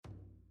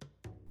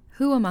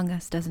Who among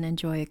us doesn't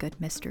enjoy a good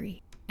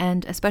mystery?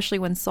 And especially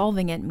when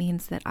solving it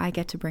means that I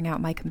get to bring out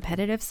my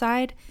competitive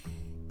side,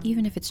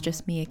 even if it's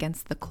just me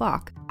against the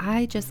clock.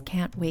 I just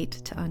can't wait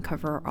to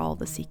uncover all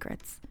the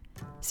secrets.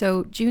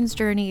 So June's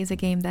Journey is a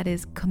game that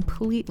is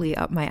completely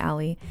up my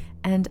alley,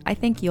 and I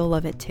think you'll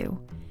love it too.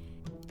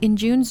 In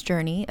June's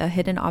Journey, a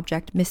hidden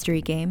object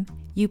mystery game,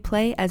 you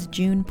play as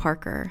June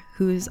Parker,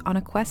 who's on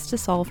a quest to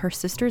solve her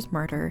sister's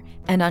murder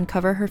and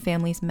uncover her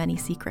family's many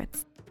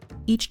secrets.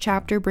 Each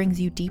chapter brings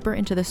you deeper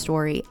into the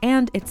story,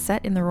 and it's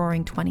set in the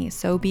Roaring '20s,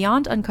 so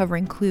beyond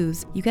uncovering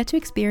clues, you get to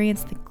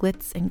experience the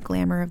glitz and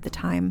glamour of the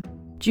time.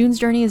 June's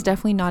Journey is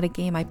definitely not a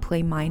game I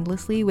play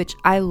mindlessly, which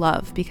I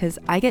love because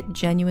I get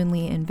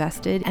genuinely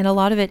invested, and a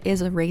lot of it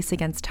is a race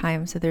against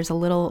time, so there's a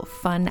little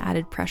fun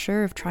added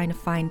pressure of trying to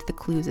find the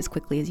clues as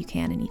quickly as you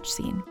can in each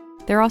scene.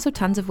 There are also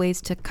tons of ways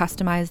to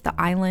customize the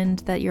island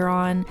that you're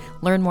on,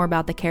 learn more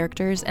about the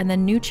characters, and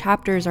then new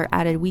chapters are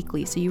added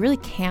weekly, so you really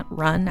can't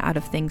run out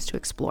of things to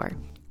explore.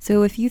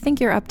 So if you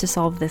think you're up to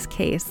solve this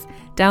case,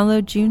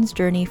 download June's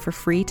Journey for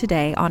free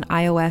today on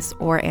iOS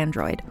or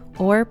Android,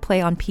 or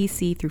play on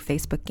PC through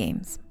Facebook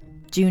Games.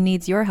 June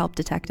needs your help,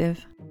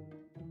 detective.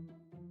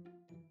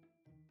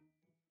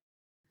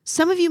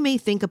 Some of you may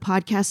think a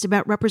podcast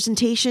about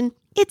representation,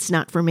 it's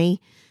not for me.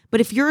 But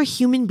if you're a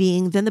human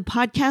being, then the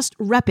podcast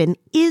Reppin'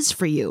 is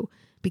for you,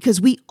 because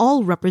we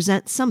all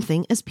represent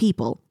something as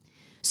people.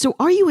 So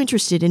are you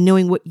interested in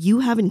knowing what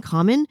you have in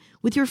common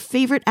with your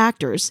favorite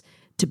actors,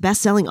 to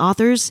best-selling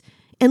authors,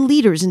 and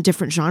leaders in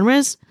different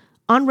genres?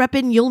 On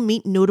Reppin', you'll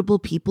meet notable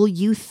people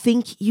you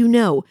think you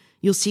know.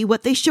 You'll see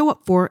what they show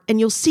up for, and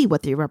you'll see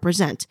what they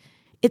represent.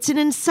 It's an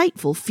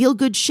insightful,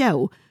 feel-good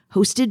show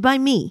hosted by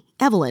me,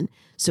 Evelyn.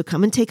 So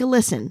come and take a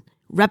listen.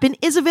 Reppin'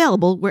 is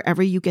available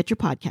wherever you get your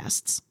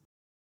podcasts.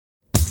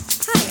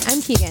 Hi,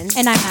 I'm Keegan.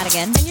 And I'm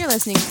Madigan. And you're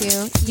listening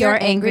to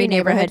Your Angry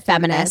Neighborhood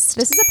Feminist.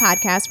 This is a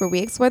podcast where we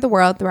explore the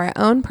world through our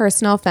own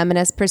personal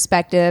feminist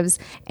perspectives.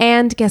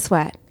 And guess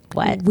what?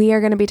 What? We are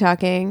going to be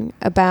talking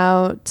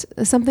about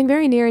something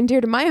very near and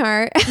dear to my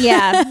heart.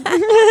 Yeah.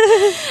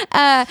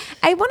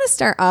 I want to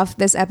start off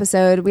this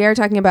episode. We are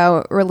talking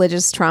about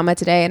religious trauma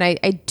today. And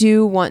I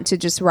do want to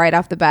just right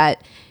off the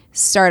bat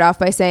start off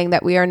by saying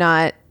that we are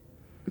not,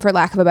 for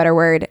lack of a better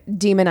word,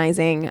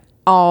 demonizing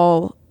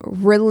all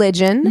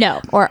religion.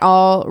 No. Or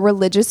all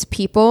religious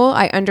people.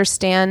 I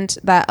understand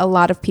that a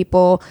lot of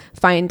people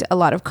find a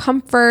lot of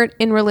comfort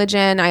in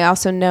religion. I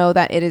also know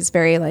that it is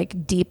very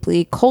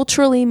deeply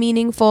culturally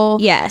meaningful.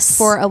 Yes.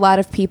 For a lot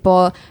of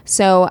people.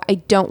 So I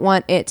don't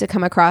want it to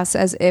come across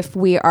as if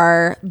we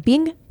are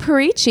being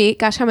preachy.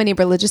 Gosh, how many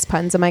religious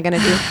puns am I going to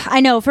do? I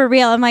know, for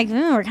real. I'm like,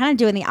 we're kind of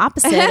doing the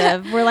opposite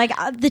of, we're like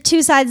the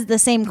two sides of the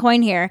same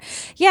coin here.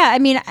 Yeah, I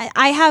mean,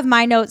 I have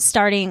my notes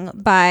starting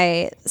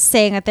by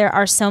saying that there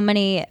are so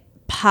many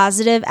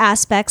positive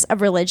aspects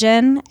of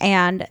religion,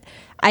 and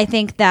I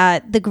think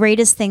that the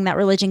greatest thing that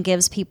religion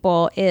gives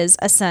people is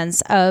a sense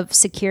of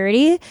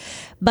security.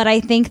 But I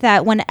think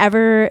that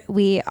whenever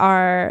we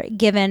are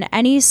given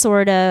any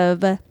sort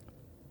of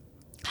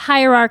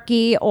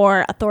hierarchy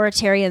or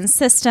authoritarian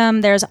system,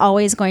 there's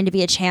always going to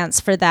be a chance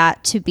for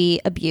that to be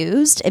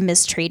abused and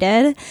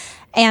mistreated.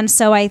 And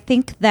so I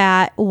think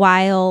that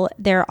while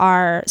there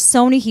are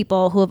so many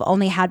people who have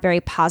only had very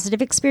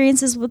positive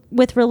experiences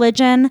with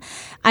religion,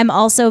 I'm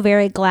also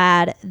very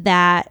glad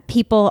that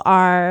people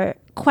are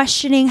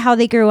questioning how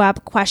they grew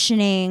up,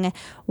 questioning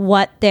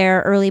what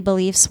their early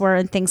beliefs were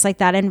and things like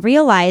that, and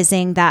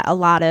realizing that a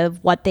lot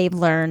of what they've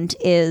learned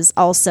is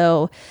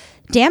also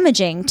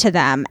damaging to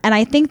them. And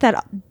I think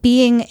that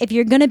if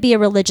you're going to be a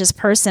religious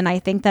person, I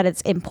think that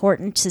it's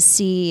important to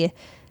see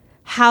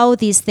how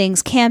these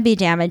things can be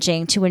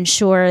damaging to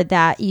ensure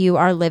that you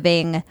are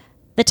living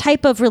the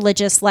type of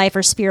religious life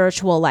or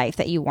spiritual life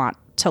that you want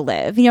to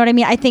live. You know what I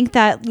mean? I think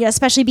that,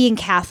 especially being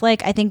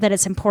Catholic, I think that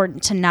it's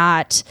important to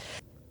not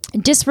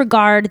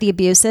disregard the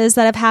abuses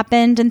that have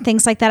happened and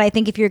things like that. I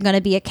think if you're going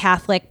to be a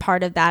Catholic,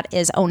 part of that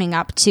is owning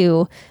up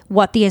to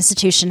what the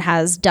institution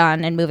has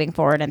done and moving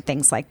forward and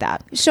things like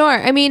that.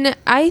 Sure. I mean,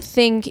 I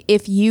think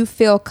if you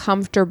feel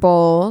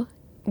comfortable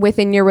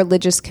within your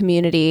religious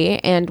community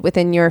and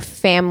within your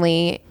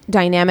family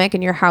dynamic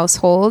and your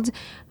household,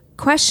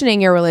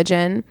 questioning your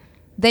religion,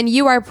 then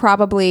you are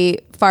probably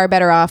far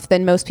better off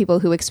than most people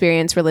who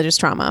experience religious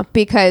trauma.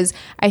 Because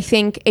I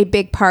think a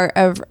big part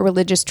of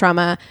religious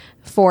trauma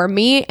for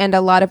me and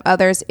a lot of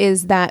others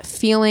is that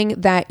feeling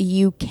that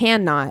you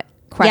cannot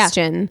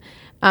question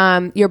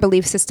your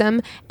belief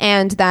system,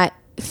 and that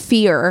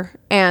fear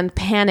and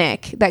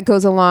panic that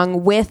goes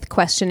along with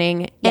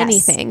questioning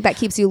anything that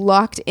keeps you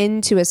locked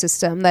into a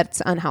system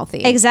that's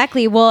unhealthy.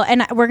 Exactly. Well,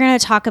 and we're going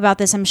to talk about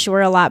this, I'm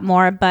sure, a lot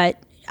more,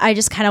 but I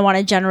just kind of want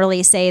to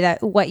generally say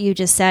that what you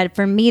just said,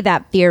 for me,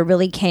 that fear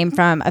really came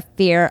from a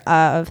fear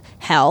of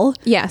hell.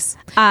 Yes.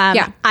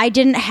 I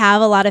didn't have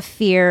a lot of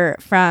fear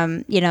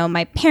from,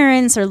 my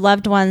parents or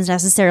loved ones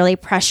necessarily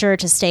pressure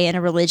to stay in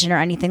a religion or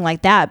anything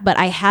like that. But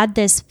I had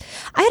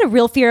a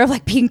real fear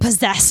of being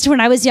possessed when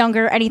I was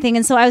younger or anything.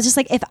 And so I was just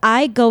like, if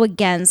I go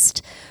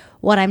against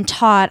what I'm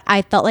taught,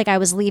 I felt like I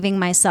was leaving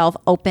myself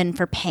open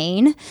for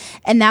pain.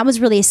 And that was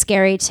really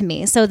scary to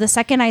me. So the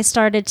second I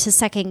started to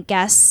second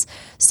guess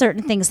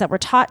certain things that were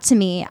taught to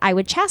me, I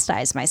would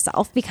chastise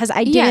myself because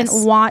I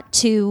didn't want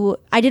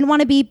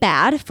to be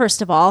bad,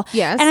 first of all.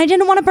 Yes. And I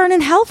didn't want to burn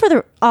in hell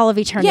for all of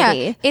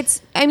eternity.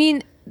 Yeah.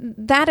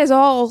 That is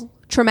all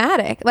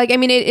traumatic. Like,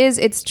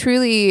 it's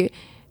truly,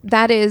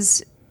 that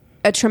is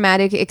a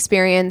traumatic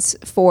experience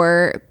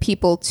for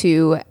people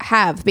to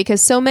have,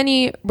 because so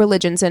many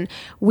religions, and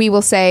we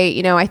will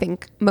say, I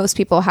think most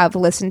people have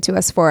listened to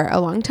us for a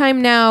long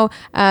time now.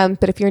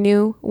 But if you're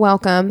new,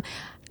 welcome.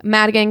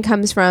 Madigan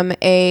comes from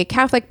a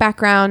Catholic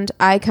background.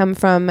 I come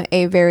from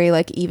a very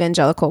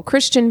evangelical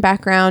Christian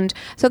background.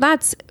 So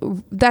that's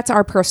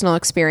our personal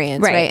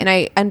experience, right? And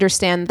I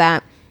understand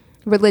that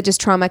religious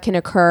trauma can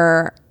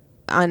occur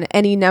on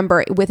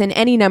within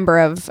any number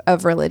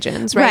of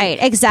religions, right? Right,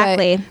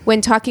 exactly. But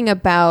when talking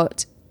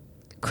about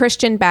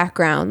Christian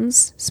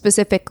backgrounds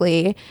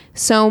specifically,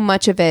 so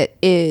much of it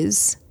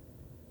is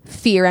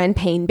fear and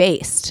pain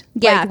based.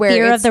 Yeah,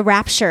 fear of the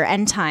rapture,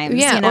 end times.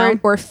 Yeah,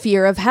 or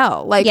fear of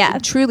hell.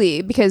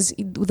 Truly, because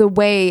the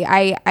way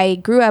I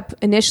grew up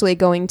initially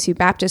going to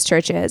Baptist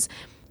churches,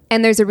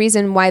 and there's a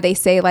reason why they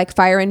say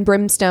fire and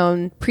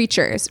brimstone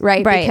preachers,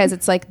 right? Because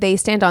it's they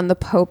stand on the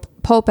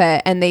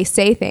pulpit and they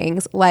say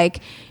things like,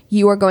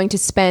 you are going to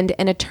spend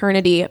an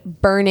eternity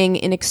burning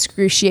in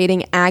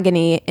excruciating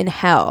agony in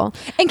hell.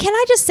 And can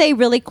I just say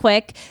really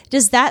quick,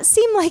 does that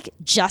seem like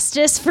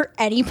justice for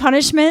any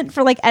punishment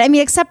for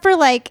except for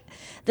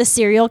the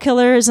serial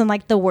killers and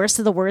the worst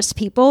of the worst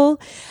people?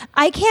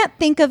 I can't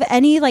think of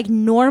any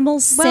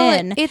normal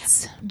sin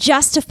it's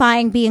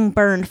justifying being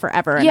burned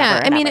forever. And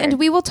ever and ever. And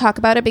we will talk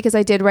about it because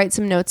I did write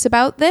some notes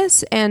about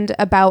this and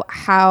about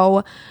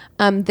how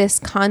this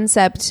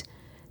concept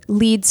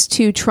leads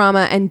to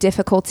trauma and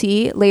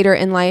difficulty later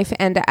in life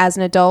and as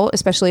an adult,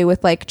 especially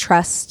with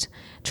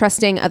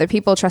trusting other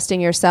people,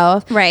 trusting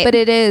yourself. Right. But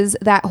it is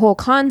that whole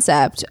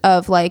concept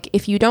of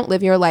if you don't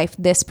live your life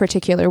this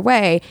particular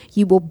way,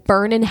 you will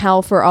burn in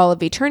hell for all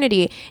of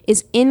eternity,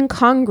 is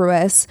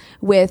incongruous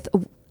with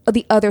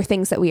the other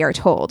things that we are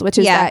told, which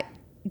is that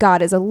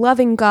God is a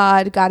loving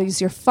God. God is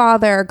your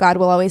father. God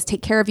will always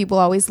take care of you, will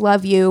always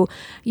love you,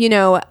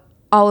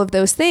 all of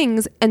those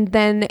things. And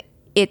then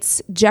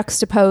it's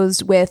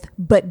juxtaposed with,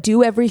 but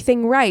do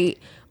everything right,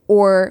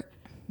 or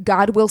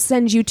God will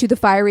send you to the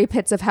fiery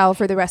pits of hell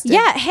for the rest of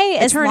eternity.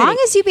 As long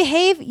as you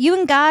behave, you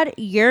and God,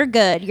 you're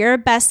good. You're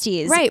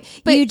besties. Right.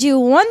 But you do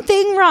one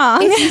thing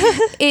wrong.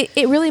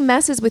 It really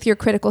messes with your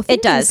critical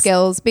thinking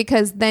skills,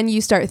 because then you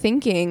start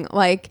thinking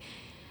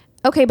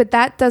okay, but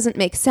that doesn't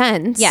make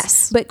sense.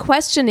 Yes. But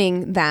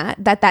questioning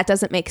that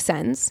doesn't make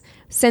sense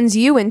sends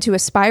you into a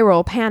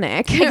spiral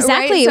panic.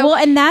 Exactly. Right? Well,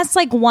 and that's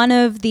one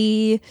of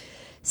the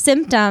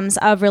symptoms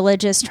of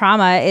religious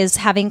trauma is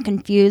having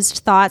confused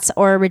thoughts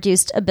or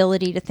reduced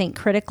ability to think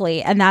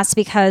critically. And that's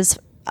because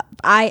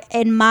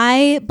in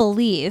my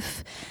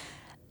belief,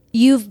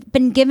 you've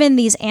been given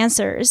these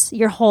answers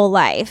your whole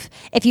life.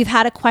 If you've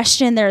had a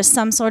question, there is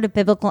some sort of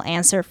biblical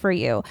answer for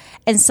you.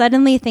 And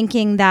suddenly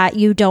thinking that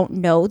you don't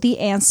know the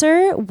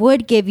answer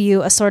would give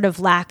you a sort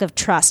of lack of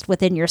trust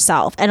within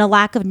yourself and a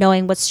lack of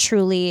knowing what's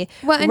truly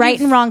right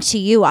and wrong to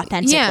you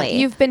authentically. Yeah,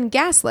 you've been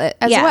gaslit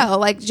as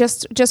well.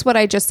 Just what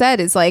I just said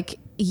is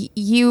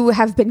you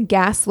have been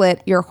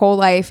gaslit your whole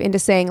life into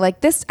saying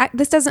this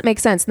doesn't make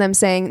sense, and them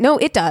saying, no,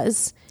 it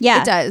does.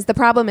 Yeah, it does. The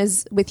problem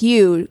is with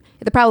you.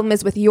 The problem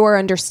is with your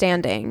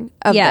understanding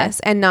of this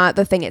and not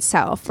the thing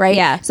itself, right?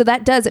 Yeah. So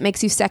it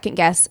makes you second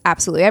guess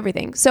absolutely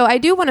everything. So I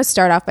do want to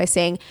start off by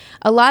saying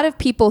a lot of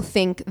people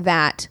think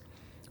that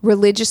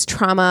religious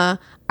trauma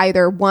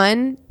either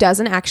one,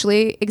 doesn't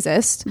actually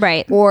exist,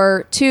 right,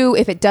 or two,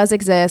 if it does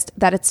exist,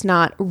 that it's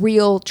not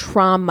real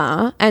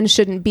trauma and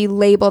shouldn't be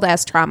labeled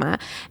as trauma.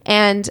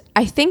 And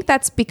I think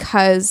that's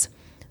because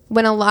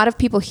when a lot of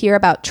people hear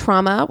about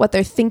trauma, what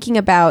they're thinking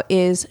about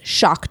is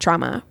shock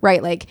trauma,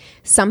 right?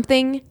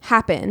 Something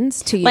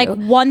happens to you.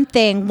 One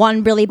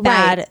really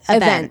bad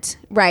event.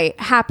 Right,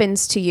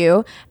 happens to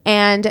you,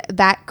 and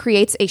that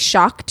creates a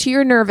shock to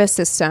your nervous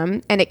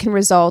system, and it can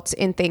result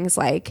in things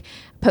like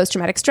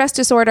post-traumatic stress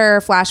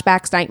disorder,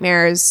 flashbacks,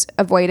 nightmares,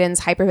 avoidance,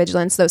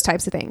 hypervigilance, those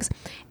types of things.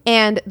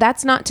 And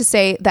that's not to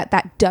say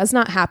that does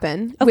not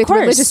happen with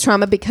religious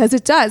trauma, because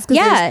it does.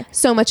 Because there's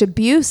so much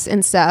abuse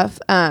and stuff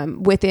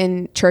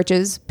within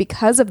churches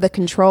because of the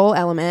control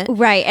element.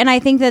 Right. And I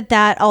think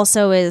that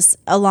also is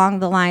along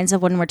the lines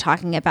of when we're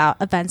talking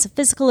about events of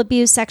physical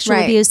abuse, sexual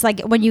abuse,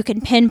 when you can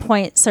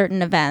pinpoint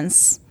certain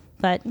events.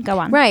 But go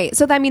on. Right.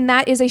 So,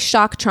 that is a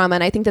shock trauma.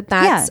 And I think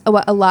that's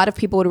what a lot of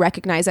people would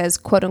recognize as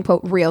quote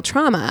unquote real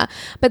trauma.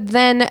 But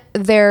then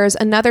there's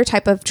another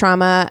type of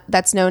trauma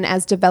that's known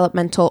as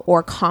developmental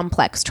or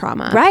complex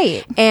trauma.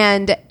 Right.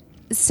 And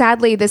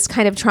sadly, this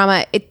kind of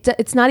trauma,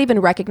 it's not even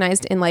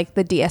recognized in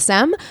the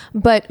DSM,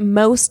 but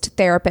most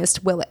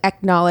therapists will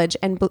acknowledge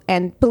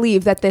and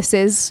believe that this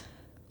is.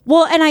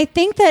 Well, and I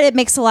think that it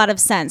makes a lot of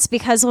sense,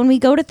 because when we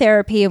go to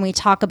therapy and we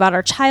talk about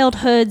our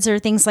childhoods or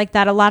things like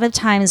that, a lot of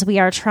times we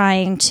are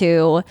trying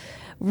to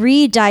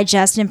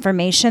redigest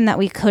information that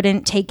we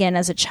couldn't take in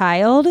as a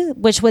child,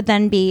 which would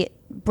then be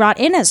brought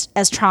in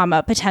as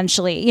trauma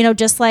potentially,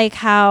 just like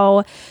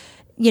how,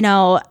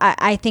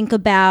 I think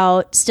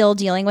about still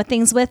dealing with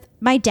things with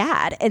my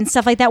dad and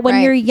stuff like that. When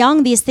Right. you're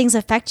young, these things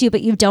affect you,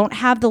 but you don't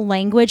have the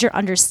language or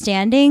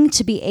understanding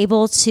to be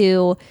able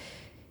to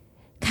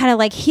kind of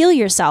like heal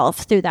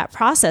yourself through that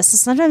process. So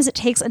sometimes it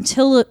takes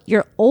until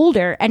you're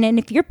older. And then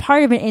if you're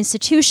part of an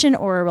institution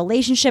or a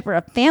relationship or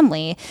a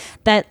family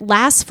that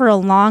lasts for a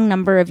long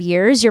number of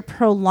years, you're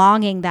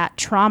prolonging that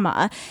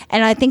trauma.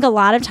 And I think a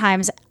lot of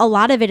times, a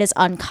lot of it is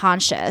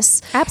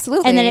unconscious.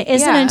 Absolutely. And then it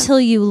isn't Yeah. until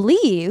you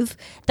leave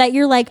that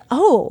you're like,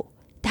 oh,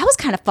 that was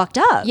kind of fucked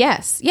up.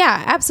 Yes.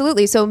 Yeah,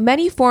 absolutely. So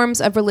many forms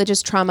of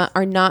religious trauma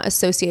are not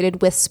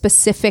associated with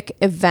specific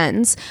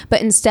events, but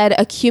instead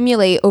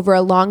accumulate over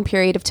a long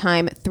period of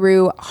time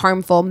through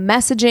harmful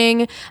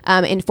messaging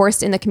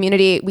enforced in the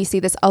community. We see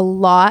this a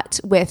lot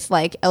with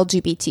like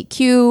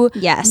LGBTQ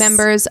Yes.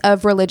 members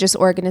of religious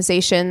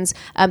organizations.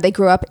 They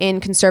grew up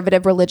in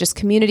conservative religious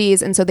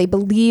communities, and so they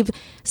believe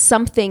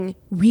something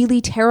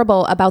really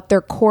terrible about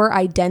their core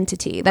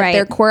identity, that Right.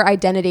 their core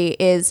identity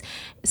is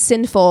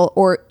sinful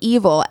or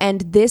evil,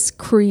 and this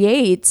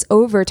creates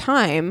over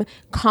time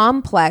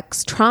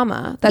complex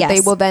trauma that they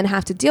Yes. will then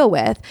have to deal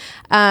with.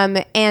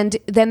 And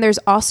then there's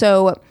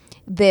also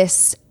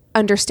this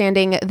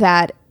understanding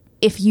that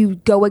if you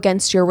go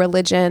against your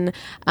religion,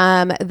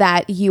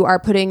 that you are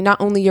putting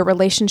not only your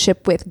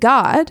relationship with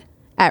God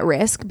at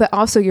risk, but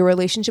also your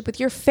relationship with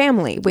your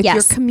family, with Yes.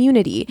 your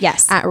community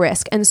Yes. at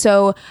risk. And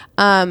so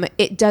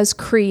it does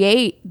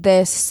create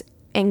this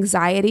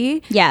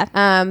anxiety. Yeah.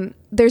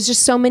 There's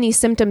just so many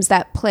symptoms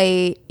that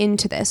play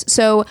into this.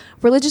 So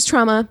religious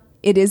trauma,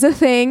 it is a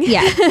thing.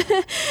 Yeah.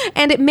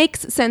 And it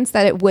makes sense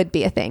that it would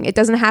be a thing. It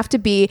doesn't have to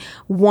be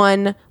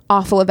one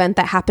awful event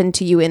that happened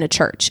to you in a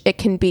church. It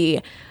can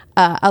be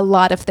a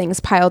lot of things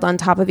piled on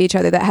top of each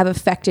other that have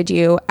affected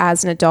you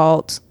as an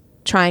adult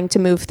trying to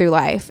move through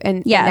life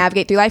and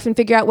navigate through life and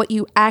figure out what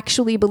you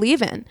actually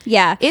believe in.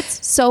 Yeah.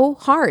 It's so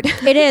hard.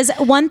 It is.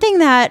 One thing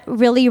that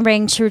really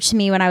rang true to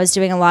me when I was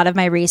doing a lot of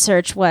my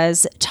research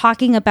was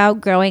talking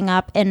about growing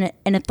up in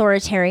an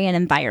authoritarian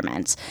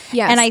environment.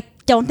 Yes. And I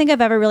don't think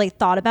I've ever really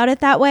thought about it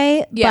that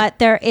way, Yeah. but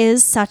there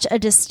is such a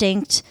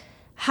distinct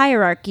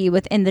hierarchy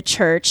within the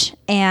church.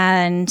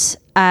 And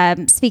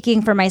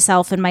speaking for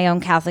myself and my own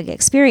Catholic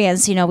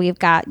experience, we've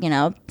got,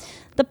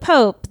 the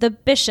Pope, the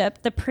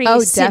bishop, the priest,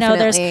 there's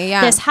definitely,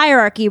 yeah. this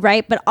hierarchy,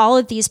 right? But all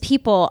of these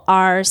people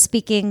are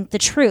speaking the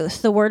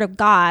truth, the word of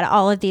God,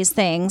 all of these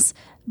things.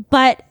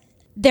 But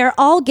they're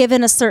all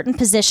given a certain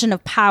position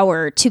of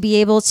power to be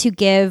able to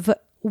give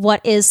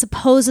what is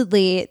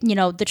supposedly,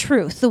 the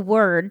truth, the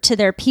word to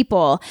their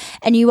people.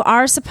 And you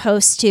are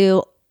supposed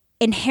to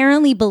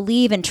inherently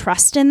believe and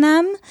trust in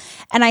them.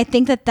 And I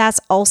think that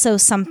that's also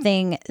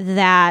something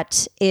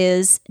that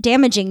is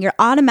damaging. You're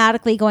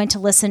automatically going to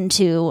listen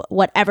to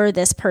whatever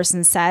this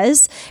person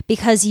says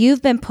because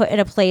you've been put in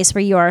a place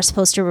where you are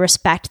supposed to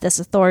respect this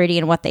authority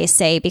and what they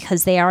say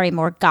because they are a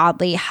more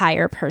godly,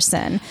 higher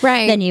person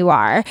Right. than you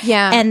are.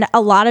 Yeah. And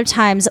a lot of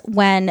times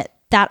when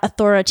that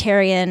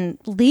authoritarian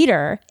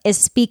leader is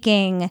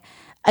speaking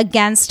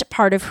against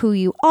part of who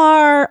you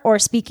are or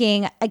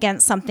speaking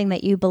against something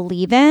that you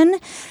believe in,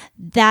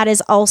 that is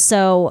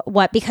also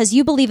because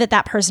you believe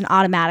that person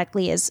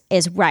automatically is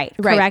right,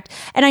 correct?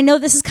 And I know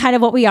this is kind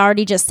of what we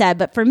already just said,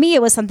 but for me,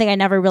 it was something I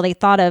never really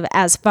thought of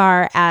as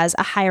far as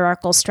a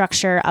hierarchical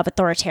structure of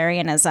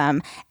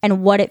authoritarianism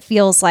and what it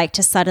feels like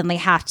to suddenly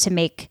have to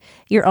make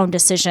your own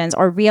decisions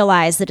or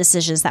realize the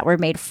decisions that were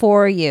made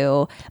for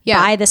you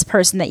by this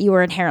person that you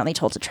were inherently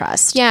told to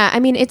trust. Yeah. I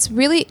mean, it's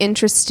really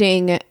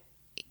interesting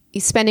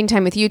spending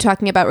time with you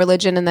talking about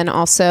religion, and then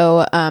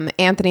also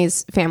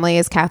Anthony's family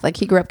is Catholic.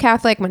 He grew up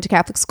Catholic, went to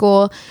Catholic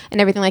school and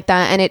everything like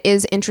that. And it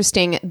is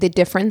interesting the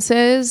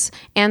differences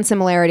and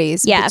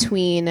similarities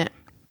between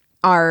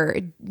our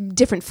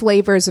different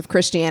flavors of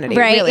Christianity.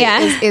 Right, really,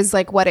 yeah. is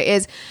like what it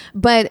is.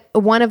 But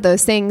one of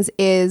those things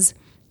is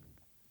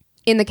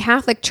in the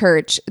Catholic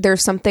Church,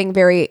 there's something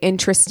very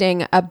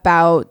interesting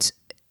about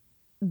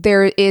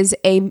there is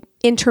a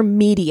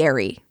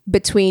intermediary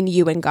between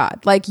you and God.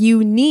 Like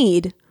you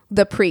need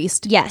the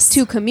priest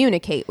to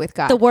communicate with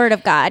God. The word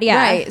of God,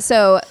 yeah. Right.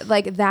 So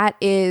like that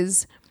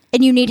is...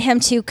 And you need him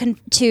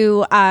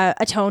to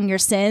atone your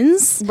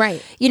sins.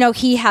 Right.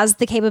 He has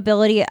the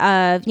capability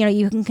of,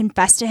 you can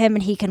confess to him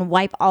and he can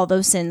wipe all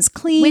those sins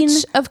clean.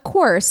 Which, of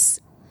course,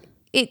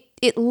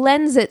 it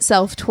lends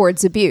itself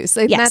towards abuse.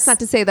 And that's not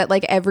to say that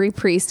like every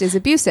priest is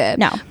abusive.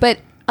 No. But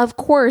of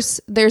course,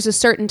 there's a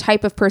certain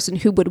type of person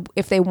who would,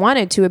 if they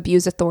wanted to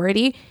abuse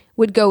authority,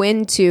 would go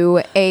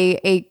into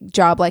a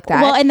job like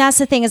that. Well, and that's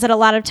the thing is that a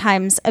lot of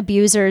times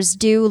abusers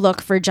do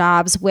look for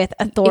jobs with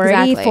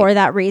authority for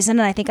that reason.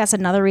 And I think that's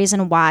another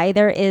reason why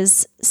there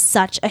is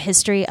such a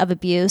history of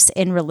abuse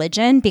in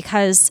religion,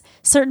 because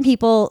certain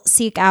people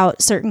seek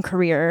out certain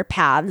career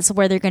paths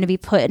where they're going to be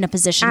put in a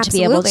position to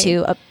be able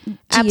to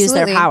use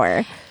their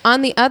power.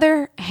 On the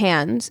other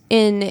hand,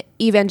 in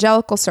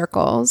evangelical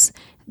circles,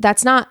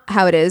 that's not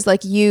how it is.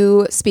 Like,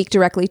 you speak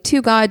directly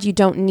to God. You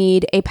don't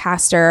need a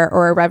pastor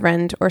or a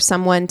reverend or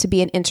someone to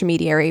be an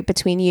intermediary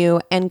between you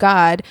and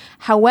God.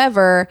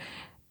 However,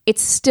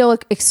 it's still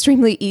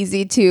extremely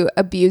easy to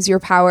abuse your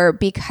power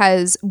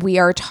because we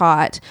are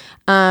taught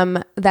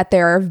that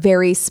there are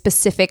very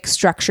specific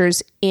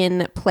structures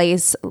in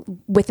place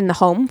within the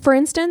home, for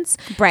instance.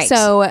 Right.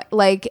 So,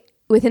 like,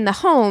 within the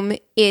home,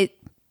 the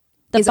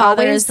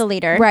father is the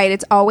leader. Right.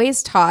 It's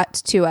always taught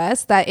to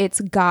us that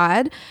it's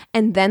God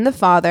and then the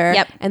father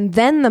and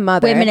then the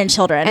mother. Women and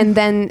children. And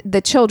then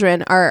the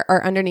children are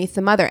underneath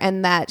the mother,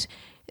 and that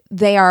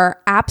they are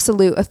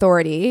absolute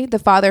authority. The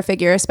father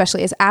figure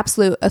especially is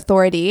absolute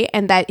authority,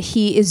 and that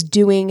he is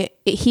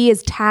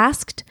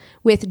tasked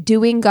with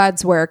doing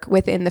God's work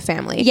within the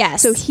family.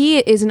 Yes. So he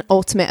is an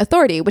ultimate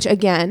authority, which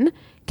again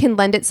can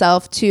lend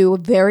itself to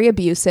very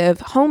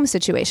abusive home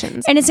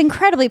situations. And it's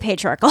incredibly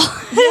patriarchal.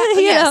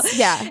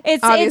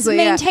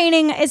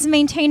 It's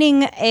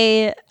maintaining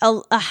a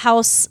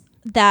house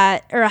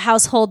or a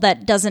household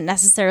that doesn't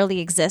necessarily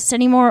exist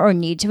anymore or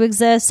need to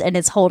exist, and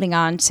it's holding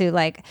on to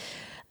like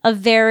a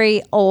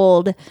very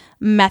old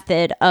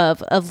method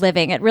of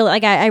living. It really,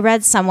 like, I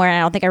read somewhere, and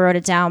I don't think I wrote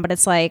it down, but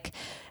it's like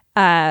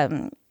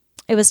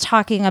it was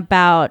talking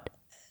about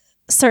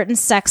certain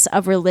sects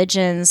of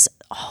religions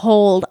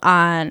hold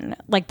on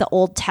like the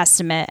Old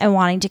Testament and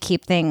wanting to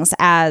keep things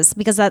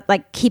because that,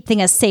 like, keep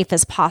things as safe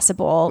as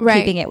possible,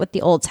 keeping it with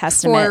the Old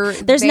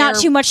Testament. There's not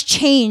too much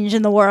change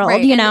in the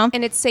world, you know?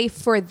 And it's safe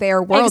for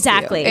their worldview.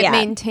 Exactly. It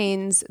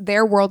maintains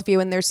their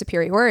worldview and their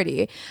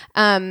superiority.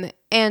 And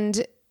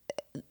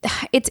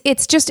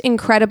it's just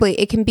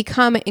it can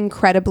become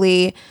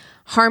incredibly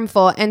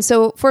harmful. And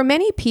so for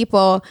many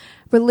people,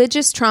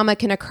 religious trauma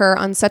can occur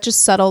on such a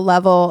subtle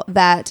level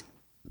that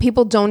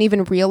people don't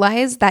even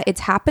realize that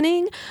it's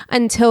happening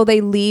until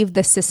they leave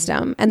the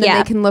system. And then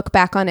they can look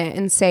back on it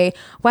and say,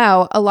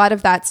 wow, a lot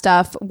of that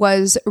stuff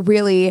was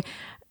really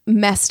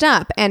messed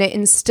up, and it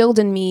instilled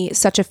in me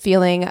such a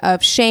feeling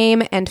of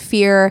shame and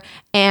fear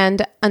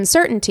and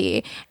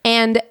uncertainty.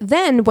 And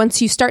then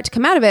once you start to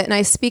come out of it, and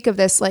I speak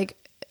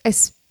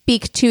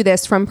to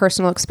this from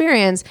personal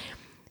experience,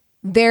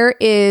 there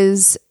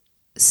is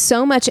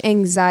so much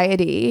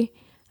anxiety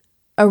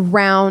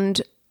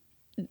around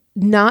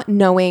not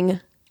knowing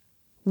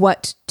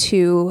what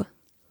to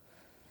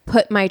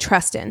put my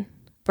trust in.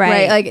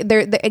 Right.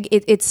 Like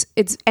it's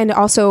and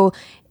also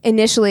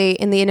initially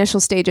in the initial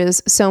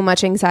stages, so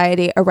much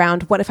anxiety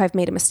around what if I've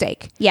made a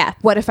mistake? Yeah.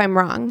 What if I'm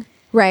wrong?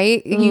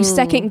 Right. You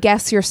second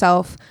guess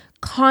yourself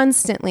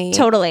constantly.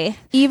 Totally.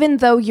 Even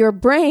though your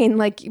brain,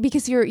 like,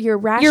 because your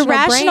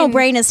rational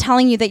brain is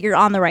telling you that you're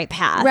on the right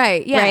path.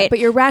 Right. Yeah. Right? But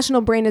your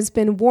rational brain has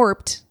been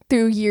warped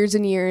through years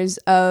and years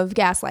of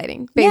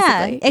gaslighting,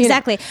 basically. Yeah,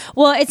 exactly.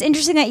 Well, it's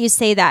interesting that you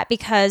say that,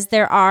 because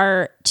there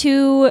are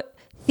two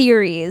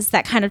theories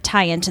that kind of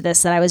tie into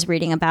this that I was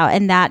reading about,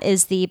 and that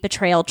is the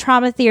betrayal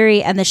trauma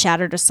theory and the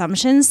shattered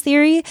assumptions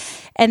theory.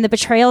 And the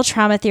betrayal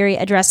trauma theory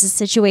addresses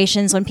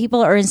situations when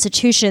people or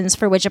institutions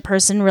for which a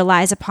person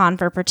relies upon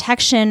for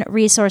protection,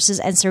 resources,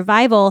 and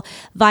survival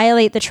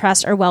violate the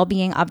trust or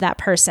well-being of that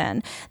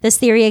person. This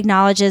theory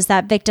acknowledges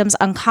that victims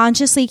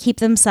unconsciously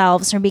keep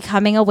themselves from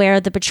becoming aware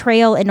of the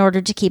betrayal in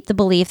order to keep the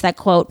belief that,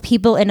 quote,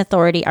 people in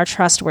authority are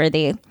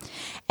trustworthy.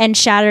 And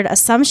shattered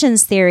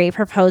assumptions theory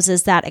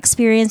proposes that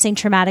experiencing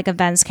traumatic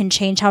events can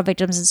change how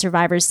victims and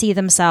survivors see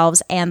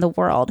themselves and the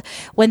world.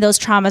 When those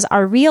traumas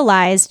are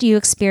realized, you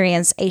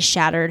experience a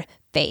shattered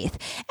faith.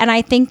 And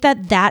I think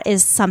that that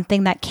is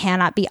something that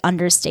cannot be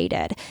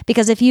understated,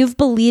 because if you've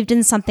believed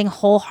in something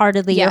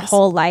wholeheartedly your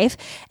whole life,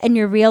 and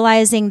you're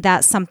realizing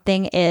that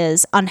something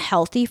is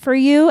unhealthy for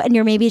you, and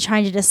you're maybe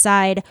trying to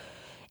decide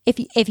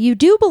if you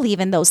do believe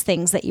in those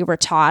things that you were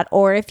taught,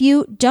 or if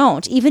you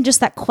don't, even just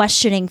that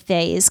questioning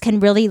phase can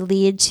really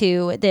lead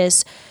to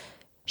this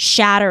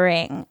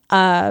shattering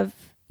of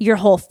your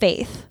whole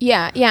faith.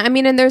 Yeah. I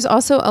mean, and there's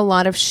also a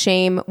lot of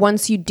shame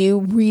once you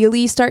do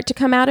really start to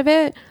come out of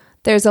it.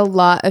 There's a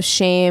lot of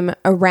shame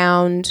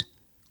around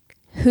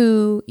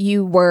who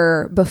you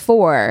were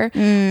before,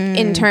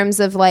 in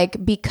terms of,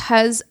 like,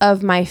 because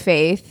of my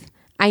faith,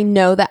 I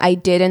know that I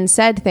did and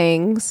said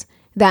things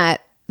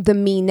that the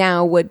me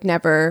now would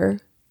never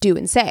do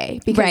and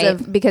say,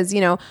 because, you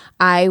know,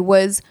 I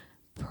was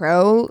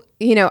or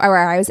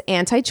I was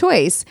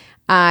anti-choice.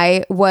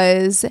 I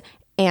was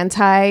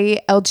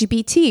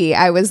anti-LGBT.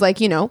 I was like,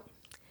 love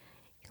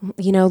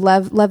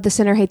the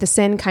sinner, hate the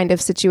sin kind of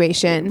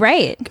situation.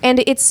 Right.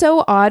 And it's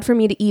so odd for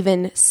me to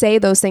even say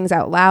those things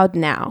out loud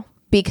now,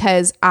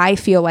 because I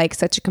feel like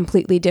such a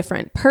completely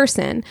different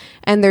person.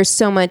 And there's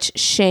so much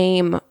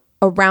shame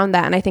around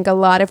that. And I think a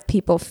lot of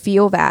people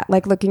feel that,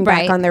 like, looking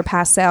back on their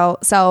past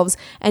selves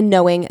and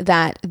knowing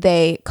that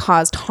they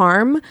caused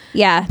harm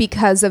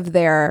because of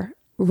their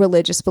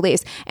religious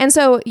beliefs. And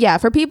so,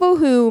 for people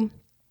who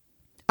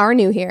are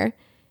new here,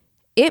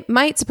 it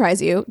might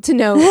surprise you to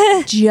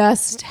know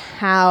just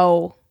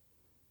how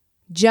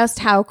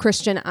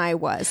Christian I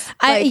was.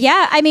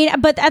 I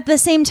mean, but at the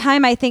same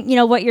time, I think,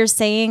 what you're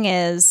saying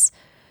is,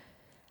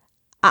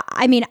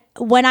 I mean,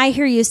 when I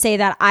hear you say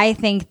that, I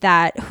think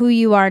that who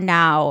you are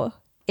now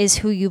is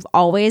who you've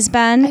always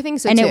been. I think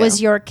so, and too. it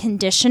was your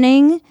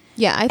conditioning.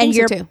 Yeah, I think and so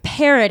your too.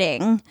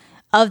 parroting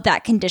of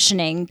that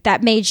conditioning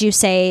that made you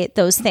say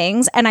those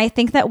things. And I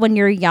think that when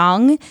you're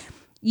young,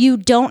 you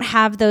don't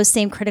have those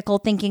same critical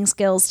thinking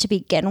skills to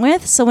begin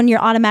with. So when you're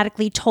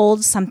automatically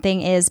told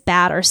something is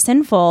bad or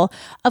sinful,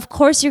 of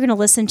course you're going to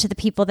listen to the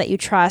people that you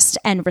trust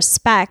and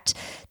respect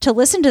to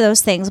listen to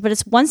those things. But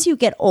it's once you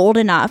get old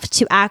enough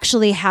to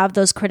actually have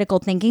those critical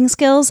thinking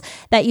skills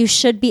that you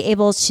should be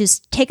able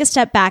to take a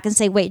step back and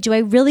say, wait, do I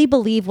really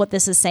believe what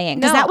this is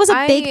saying? Because that was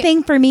a big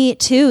thing for me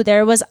too.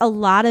 There was a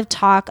lot of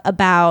talk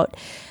about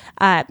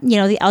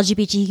the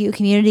LGBTQ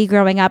community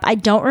growing up. I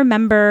don't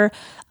remember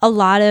a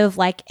lot of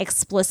like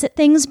explicit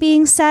things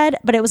being said,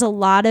 but it was a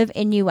lot of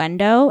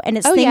innuendo, and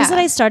it's things that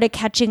I started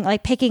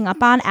picking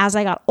up on as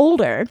I got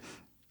older.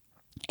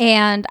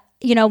 And,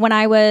 when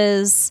I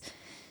was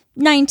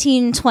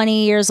 19,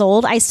 20 years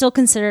old, I still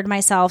considered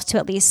myself to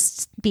at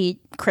least be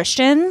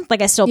Christian.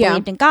 Like I still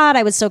believed in God.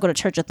 I would still go to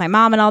church with my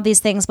mom and all these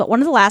things. But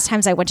one of the last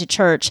times I went to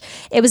church,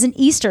 it was an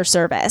Easter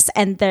service,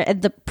 and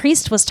the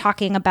priest was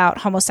talking about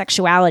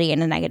homosexuality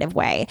in a negative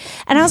way.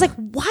 And I was like,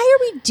 why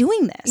are we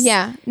doing this?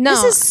 Yeah. No,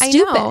 this is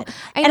stupid.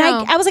 I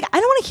know. I was like, I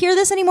don't want to hear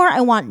this anymore.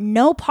 I want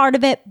no part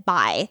of it.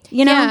 Bye.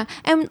 Yeah.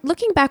 And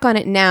looking back on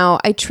it now,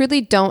 I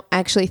truly don't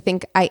actually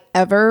think I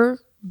ever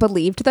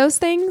believed those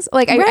things.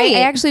 Like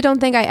I actually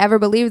don't think I ever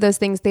believed those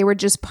things. They were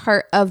just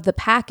part of the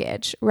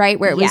package, right?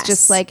 Where it was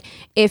just like,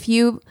 if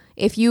you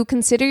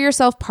consider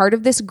yourself part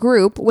of this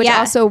group, which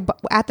also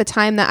at the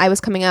time that I was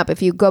coming up,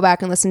 if you go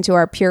back and listen to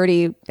our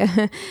purity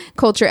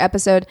culture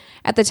episode,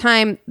 at the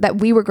time that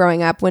we were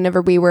growing up, whenever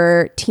we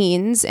were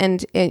teens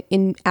and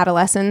in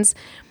adolescence,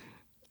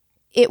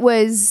 it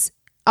was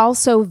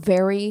also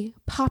very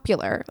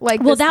popular.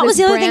 Like, well, that was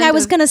the other thing I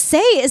was going to say,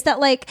 is that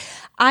like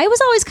I was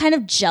always kind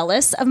of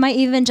jealous of my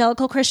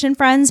evangelical Christian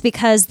friends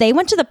because they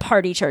went to the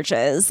party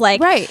churches.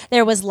 Like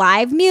there was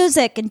live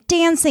music and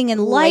dancing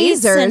and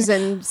lights lasers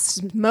and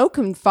smoke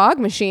and fog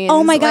machines.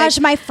 Oh my gosh,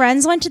 my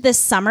friends went to this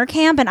summer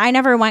camp, and I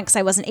never went because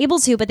I wasn't able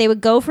to, but they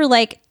would go for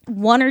like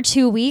 1 or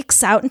 2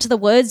 weeks out into the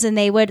woods, and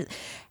they would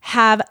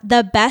have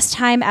the best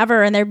time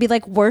ever, and there'd be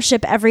like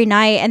worship every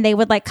night, and they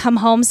would like come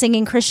home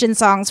singing Christian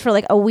songs for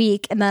like a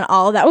week, and then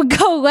all of that would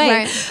go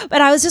away. But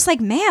I was just like,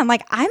 man,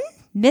 like I'm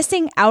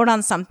missing out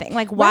on something.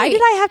 Like, why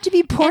did I have to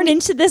be born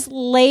into this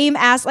lame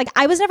ass, like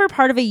I was never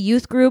part of a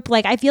youth group.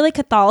 Like I feel like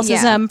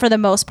Catholicism for the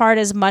most part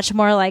is much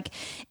more like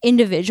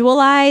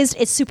individualized.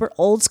 It's super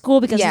old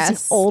school because it's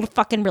an old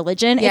fucking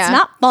religion. It's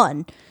not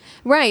fun.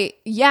 Right.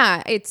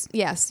 Yeah.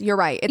 You're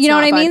right. It's you know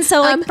not what I fun. mean?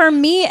 So like for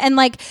me, and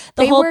like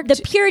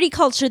the purity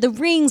culture, the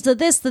rings, the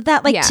this, the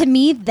that, like to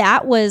me,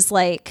 that was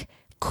like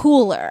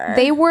cooler.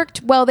 They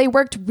worked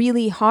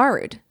really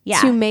hard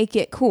to make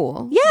it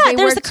cool. Yeah.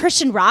 There's the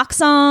Christian rock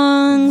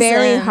songs.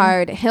 Very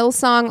hard.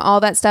 Hillsong,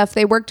 all that stuff.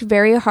 They worked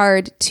very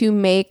hard to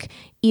make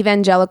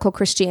evangelical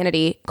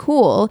Christianity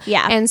cool.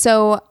 Yeah. And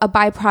so a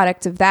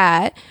byproduct of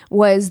that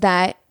was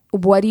that,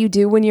 what do you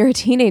do when you're a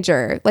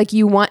teenager? Like,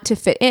 you want to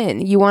fit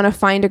in. You want to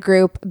find a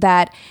group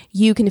that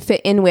you can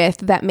fit in with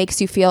that makes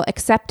you feel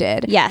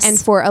accepted. Yes. And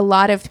for a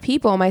lot of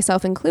people,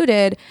 myself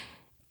included,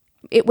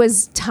 it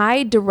was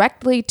tied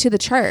directly to the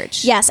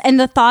church. Yes. And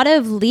the thought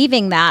of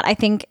leaving that, I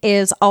think,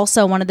 is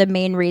also one of the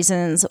main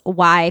reasons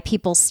why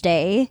people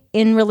stay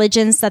in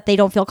religions that they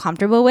don't feel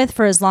comfortable with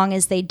for as long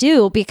as they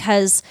do,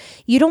 because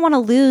you don't want to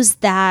lose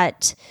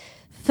that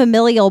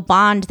familial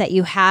bond that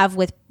you have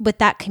with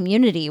that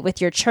community, with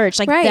your church.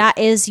 Like that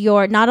is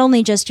your, not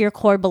only just your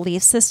core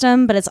belief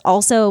system, but it's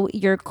also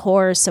your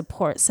core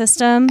support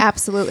system.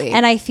 Absolutely.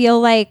 And I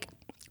feel like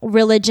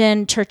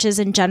religion, churches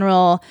in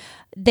general,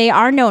 they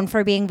are known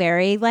for being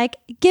very like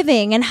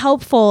giving and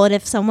helpful. And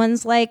if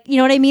someone's like, you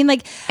know what I mean?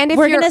 Like, and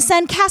we're going to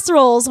send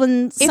casseroles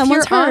when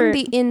someone's hurt. On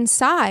the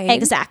inside.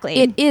 Exactly.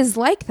 It is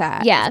like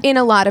that. Yeah. In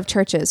a lot of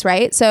churches,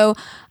 right? So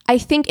I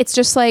think it's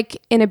just like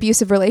an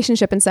abusive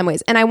relationship in some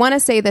ways. And I want to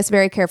say this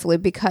very carefully,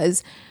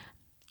 because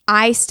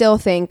I still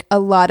think a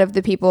lot of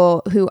the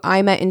people who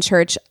I met in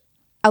church,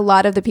 a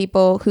lot of the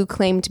people who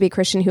claim to be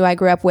Christian who I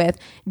grew up with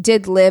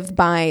did live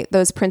by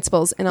those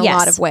principles in a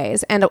lot of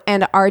ways, and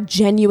are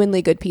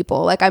genuinely good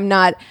people. Like, I'm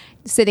not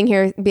sitting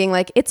here being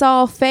like, it's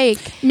all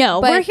fake. No,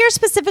 we're here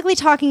specifically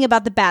talking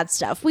about the bad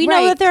stuff. We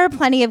know that there are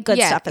plenty of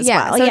good stuff as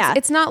well. So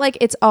it's not like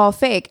it's all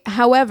fake.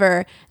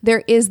 However,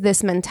 there is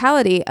this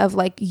mentality of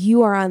like,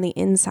 you are on the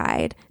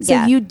inside.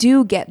 So you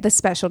do get the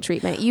special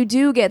treatment. You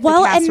do get the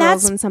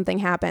casseroles when something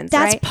happens.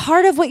 That's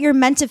part of what you're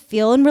meant to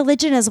feel in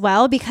religion as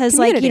well. Because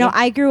community, like, you know,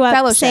 I grew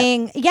up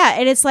saying,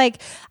 and it's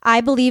like,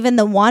 I believe in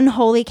the one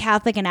holy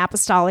Catholic and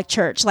Apostolic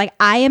Church. Like,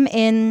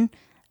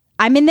 I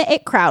I'm in the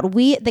it crowd.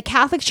 The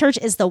Catholic Church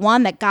is the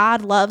one that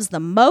God loves the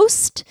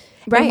most.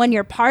 Right. And when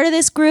you're part of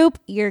this group,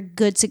 you're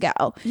good to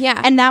go. Yeah.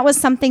 And that was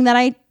something that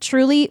I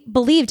truly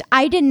believed.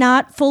 I did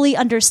not fully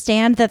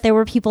understand that there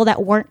were people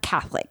that weren't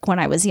Catholic when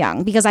I was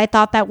young, because I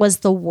thought that was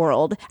the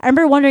world. I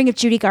remember wondering if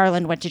Judy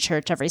Garland went to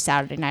church every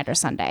Saturday night or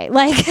Sunday.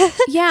 Like,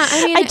 Yeah,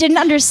 I mean, I didn't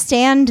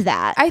understand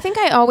that. I think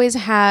I always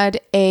had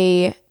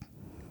a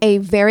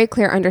very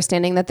clear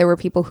understanding that there were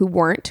people who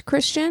weren't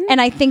Christian.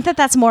 And I think that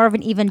that's more of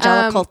an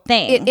evangelical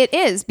thing. It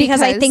is,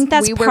 because I think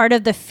that's we were- part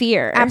of the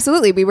fear.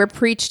 Absolutely. We were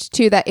preached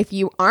to that if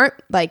you aren't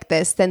like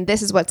this, then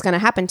this is what's going to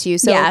happen to you.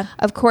 So, Yeah.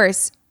 of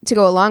course, to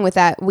go along with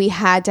that, we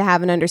had to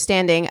have an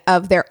understanding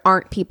of there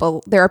are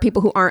people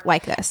who aren't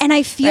like this. And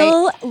I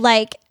feel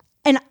like,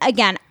 and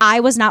again, I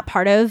was not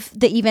part of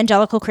the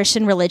evangelical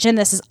Christian religion.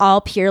 This is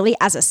all purely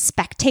as a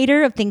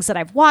spectator of things that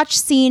I've watched,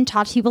 seen,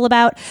 talked to people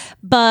about.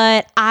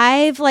 But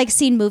I've like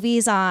seen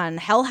movies on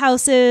hell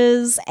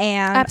houses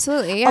and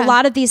Absolutely, yeah. a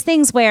lot of these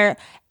things where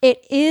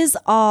it is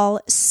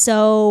all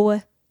so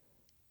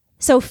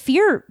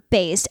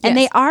fear-based, and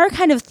Yes. they are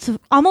kind of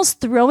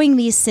almost throwing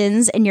these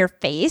sins in your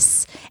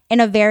face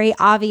in a very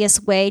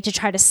obvious way to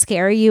try to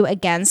scare you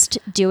against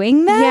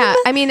doing them. Yeah,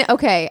 I mean,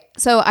 okay.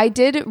 So I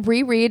did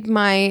reread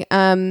my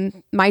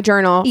my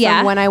journal Yeah.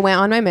 from when I went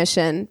on my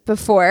mission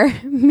before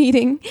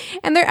meeting,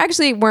 and there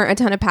actually weren't a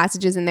ton of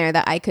passages in there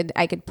that I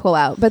could pull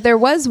out, but there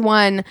was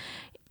one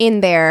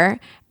in there,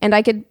 and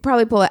I could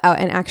probably pull it out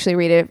and actually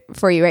read it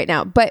for you right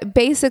now. But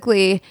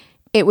basically,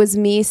 it was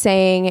me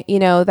saying, you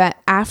know, that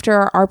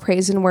after our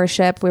praise and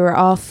worship, we were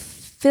all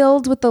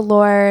filled with the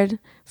Lord,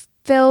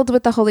 filled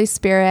with the Holy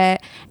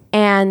Spirit,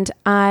 and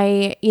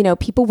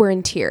people were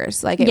in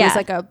tears. Like it Yeah. was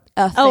like a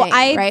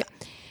thing, right?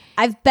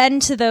 I've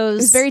been to those It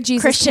was very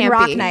Jesus Christian campy.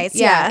 rock nights.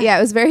 Yeah,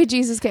 it was very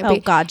Jesus campy. Oh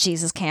God,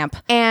 Jesus camp.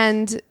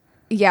 And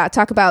yeah,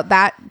 talk about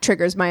that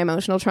triggers my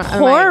emotional trauma.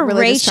 Poor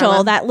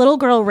Rachel, that little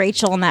girl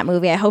Rachel in that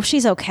movie. I hope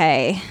she's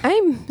okay.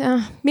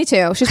 Me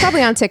too. She's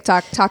probably on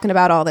TikTok talking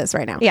about all this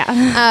right now.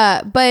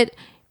 Yeah. But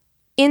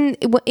in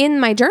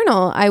my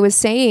journal, I was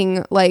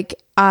saying like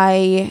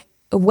I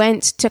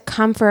wanted to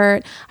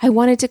comfort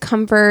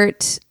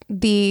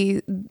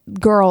the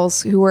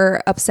girls who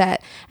were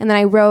upset, and then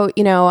I wrote,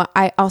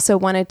 I also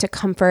wanted to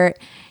comfort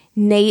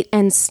Nate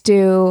and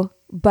Stu,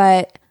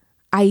 but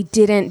I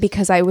didn't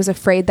because I was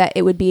afraid that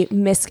it would be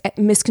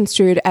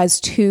misconstrued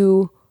as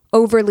too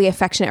overly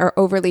affectionate or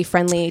overly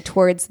friendly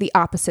towards the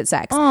opposite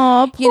sex.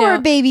 Oh, poor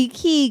baby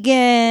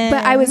Keegan.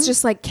 But I was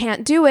just like,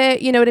 can't do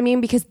it. You know what I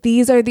mean? Because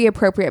these are the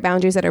appropriate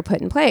boundaries that are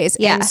put in place.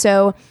 Yeah. And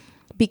so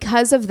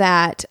because of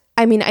that,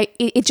 I mean,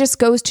 it just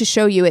goes to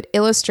show you, it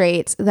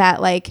illustrates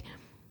that like,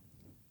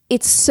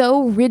 it's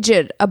so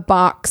rigid a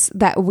box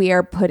that we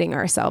are putting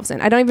ourselves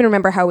in. I don't even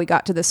remember how we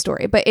got to this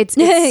story, but it's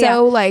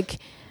so like,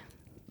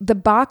 the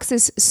box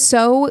is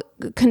so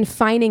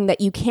confining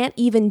that you can't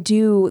even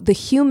do the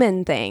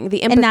human thing, the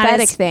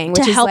empathetic thing,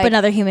 which to is help like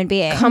another human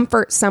being.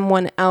 comfort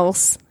someone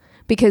else,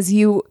 because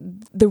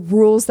the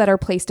rules that are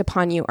placed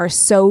upon you are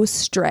so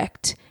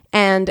strict,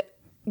 and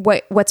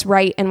what's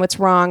right and what's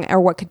wrong, or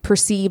what could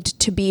perceived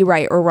to be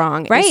right or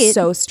wrong, is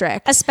so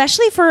strict.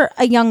 Especially for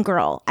a young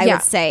girl, I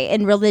would say,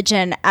 in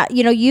religion.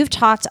 You've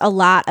talked a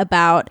lot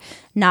about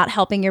not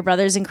helping your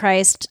brothers in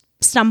Christ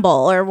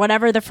stumble, or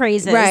whatever the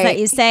phrase is that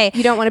you say.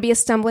 You don't want to be a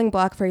stumbling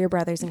block for your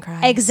brothers in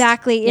Christ.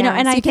 Exactly. And So I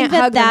you think can't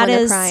hug them that when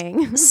they're is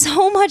crying.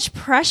 so much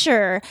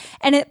pressure,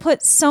 and it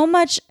puts so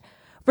much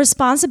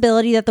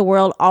responsibility that the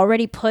world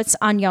already puts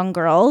on young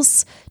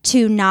girls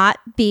to not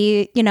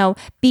be,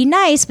 be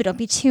nice, but don't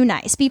be too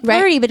nice. Be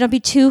flirty, but don't be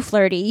too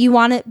flirty. You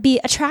want to be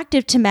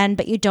attractive to men,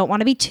 but you don't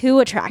want to be too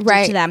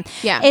attractive to them.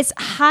 Yeah. It's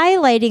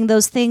highlighting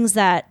those things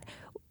that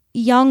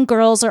young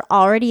girls are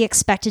already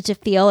expected to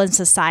feel in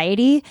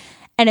society.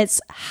 And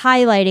it's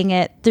highlighting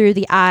it through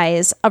the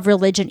eyes of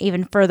religion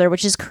even further,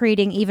 which is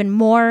creating even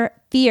more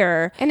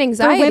fear and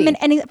anxiety for women,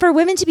 and for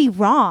women to be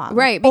wrong,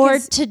 right? Or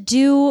to do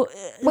you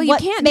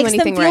what can't makes do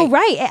anything them feel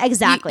right.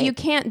 Exactly. You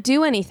can't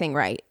do anything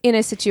right in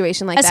a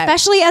situation like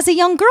Especially as a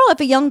young girl.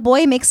 If a young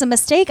boy makes a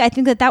mistake, I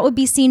think that would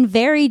be seen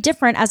very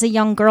different as a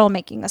young girl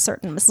making a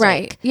certain mistake.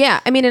 Right. Yeah.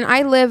 I mean, and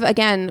I live,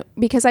 again,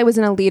 because I was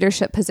in a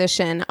leadership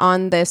position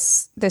on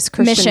this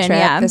Christian mission,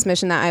 trip, this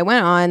mission that I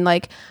went on,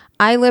 like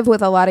I live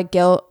with a lot of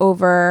guilt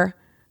over,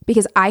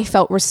 because I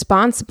felt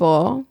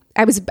responsible.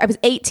 I was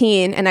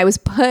 18 and I was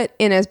put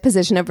in a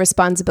position of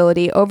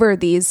responsibility over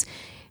these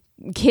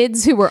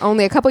kids who were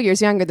only a couple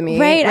years younger than me.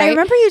 Right. I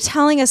remember you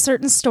telling a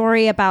certain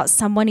story about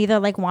someone either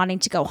like wanting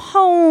to go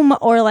home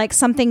or like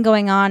something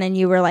going on, and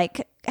you were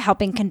like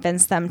helping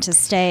convince them to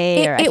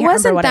stay. Or I can't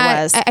remember what it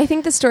was. I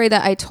think the story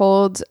that I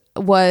told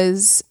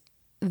was,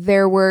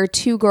 there were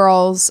two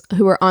girls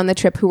who were on the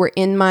trip who were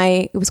in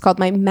it was called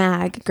my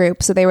MAG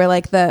group. So they were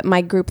like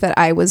my group that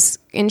I was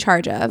in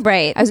charge of.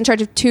 Right. I was in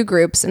charge of two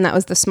groups, and that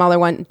was the smaller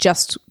one,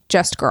 just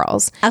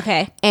girls.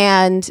 Okay.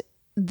 And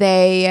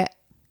they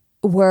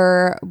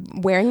were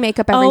wearing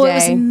makeup every day. Oh, it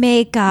was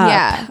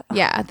makeup.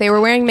 Yeah. They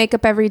were wearing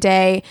makeup every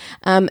day.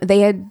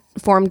 They had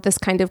formed this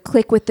kind of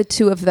clique with the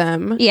two of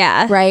them.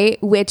 Yeah. Right.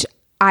 Which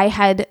I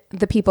had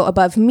the people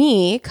above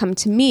me come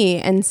to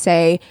me and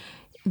say,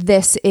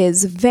 this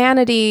is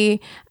vanity.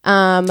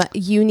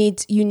 You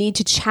need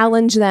to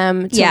challenge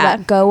them to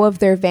let go of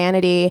their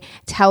vanity.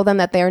 Tell them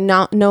that they are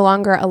no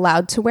longer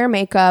allowed to wear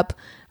makeup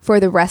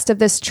for the rest of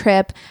this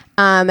trip.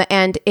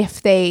 And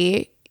if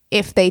they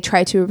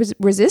try to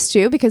resist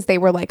you because they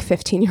were like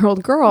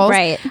 15-year-old girls,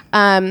 right?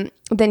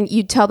 Then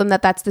you tell them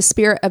that that's the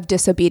spirit of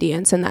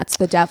disobedience and that's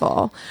the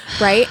devil,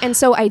 right? And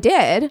so I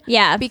did.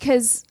 Yeah.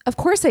 Because of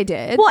course I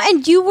did. Well,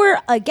 and you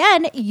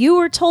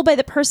were told by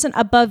the person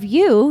above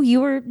you, you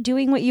were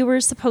doing what you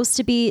were supposed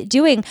to be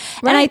doing.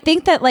 Right. And I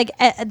think that like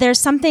there's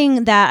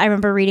something that I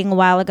remember reading a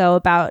while ago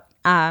about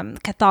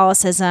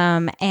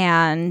Catholicism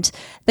and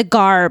the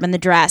garb and the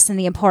dress and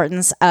the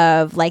importance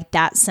of like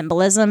that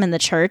symbolism in the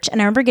church. And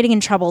I remember getting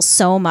in trouble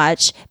so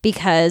much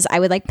because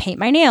I would like paint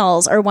my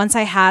nails, or once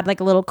I had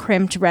like a little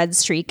crimped red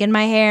streak in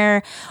my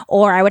hair,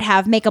 or I would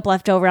have makeup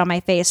left over on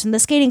my face from the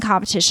skating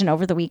competition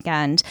over the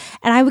weekend.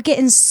 And I would get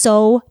in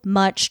so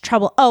much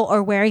trouble. Oh,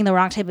 or wearing the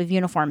wrong type of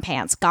uniform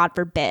pants, God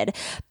forbid.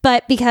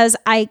 But because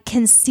I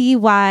can see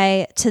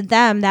why to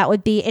them that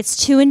would be, it's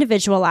too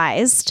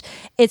individualized.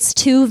 It's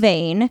too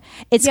vain.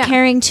 It's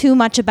caring too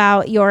much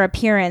about your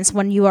appearance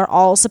when you are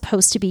all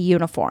supposed to be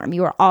uniform.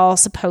 You are all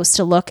supposed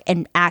to look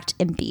and act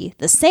and be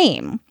the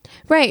same.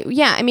 Right.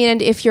 Yeah. I mean,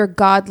 and if you're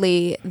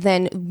godly,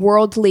 then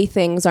worldly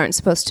things aren't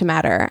supposed to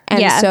matter.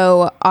 And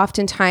so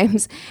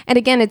oftentimes, and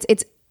again,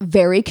 it's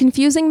very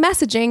confusing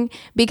messaging,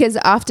 because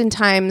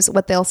oftentimes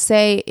what they'll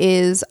say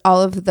is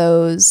all of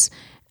those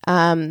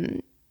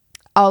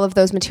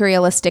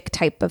materialistic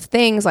type of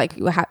things like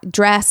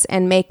dress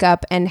and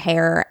makeup and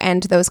hair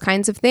and those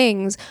kinds of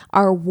things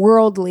are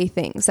worldly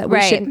things that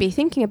we shouldn't be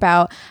thinking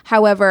about.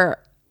 However,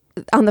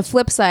 on the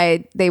flip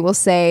side, they will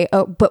say,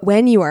 oh, but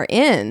when you are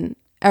in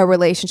a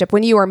relationship,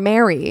 when you are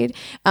married,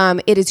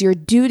 it is your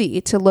duty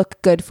to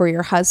look good for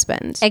your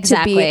husband.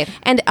 Exactly.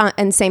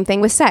 And same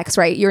thing with sex,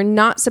 right? You're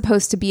not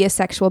supposed to be a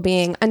sexual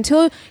being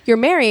until you're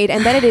married,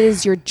 and then it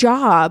is your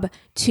job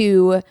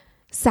to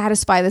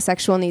satisfy the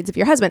sexual needs of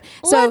your husband.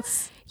 So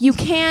you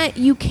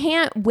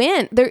can't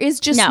win. There is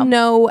just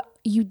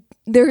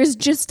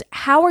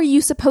how are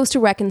you supposed to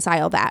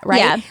reconcile that, right?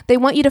 Yeah. They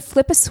want you to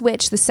flip a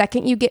switch the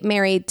second you get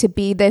married to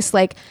be this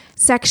like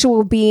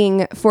sexual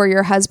being for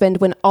your husband,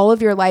 when all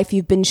of your life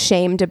you've been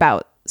shamed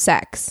about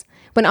sex.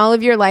 When all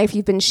of your life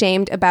you've been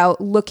shamed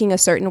about looking a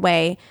certain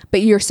way,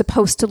 but you're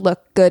supposed to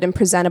look good and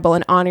presentable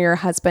and honor your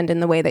husband in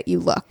the way that you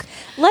look.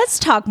 Let's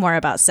talk more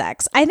about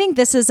sex. I think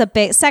this is a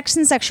big, sex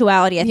and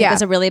sexuality, I think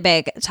is a really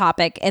big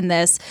topic in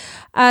this.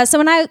 So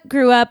when I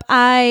grew up,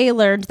 I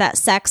learned that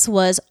sex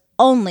was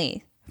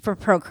only for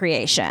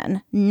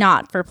procreation,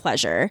 not for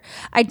pleasure.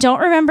 I don't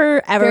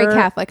remember ever... Very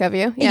Catholic of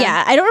you.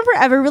 Yeah, I don't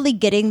remember ever really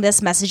getting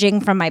this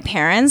messaging from my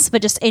parents,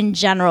 but just in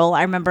general,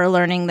 I remember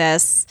learning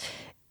this,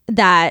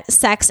 that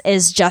sex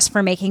is just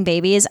for making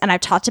babies. And I've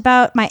talked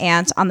about my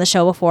aunt on the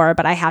show before,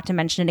 but I have to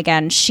mention it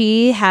again.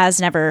 She has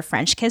never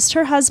French kissed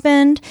her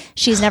husband.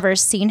 She's never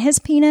seen his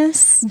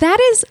penis. That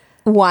is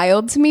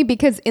wild to me,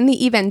 because in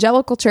the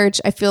evangelical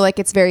church, I feel like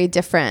it's very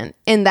different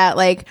in that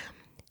like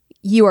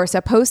you are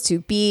supposed to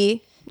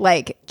be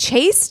like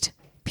chaste,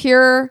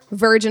 pure,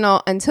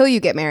 virginal until you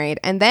get married.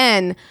 And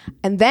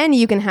then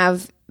you can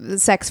have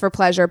sex for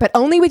pleasure, but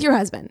only with your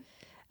husband.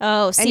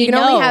 Oh, see, and you can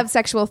only have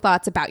sexual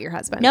thoughts about your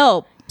husband.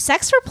 No,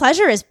 sex for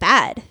pleasure is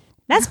bad.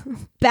 That's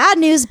bad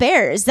news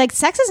bears. Like,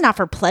 sex is not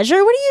for pleasure.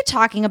 What are you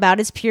talking about?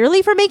 It's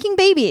purely for making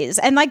babies.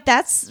 And like,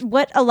 that's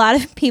what a lot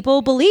of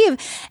people believe.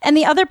 And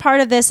the other part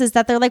of this is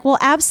that they're like, well,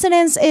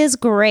 abstinence is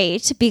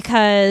great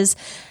because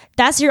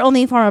that's your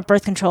only form of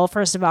birth control,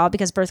 first of all,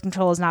 because birth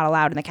control is not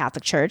allowed in the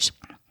Catholic Church.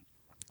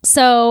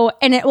 So,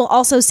 and it will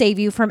also save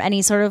you from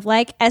any sort of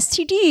like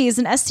STDs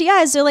and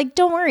STIs. They're like,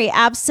 don't worry,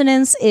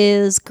 abstinence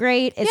is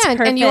great. It's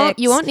perfect. And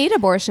you won't need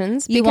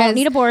abortions. You won't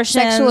need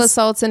abortions. Sexual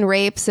assaults and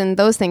rapes and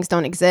those things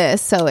don't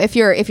exist. So if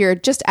you're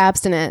just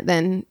abstinent,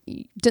 then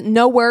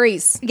no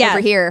worries over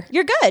here.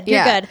 You're good.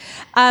 You're good.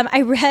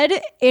 I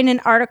read in an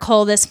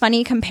article this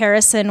funny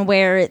comparison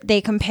where they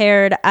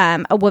compared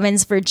a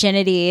woman's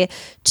virginity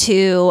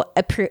to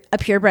a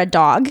purebred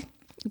dog.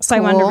 So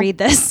cool. I wanted to read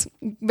this.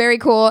 Very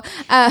cool.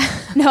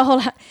 No,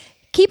 hold on.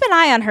 Keep an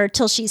eye on her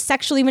till she's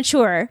sexually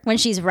mature. When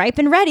she's ripe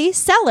and ready,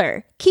 sell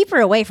her. Keep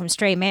her away from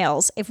stray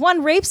males. If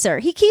one rapes her,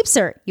 he keeps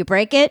her. You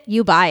break it,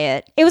 you buy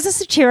it. It was a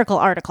satirical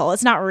article.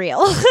 It's not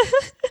real.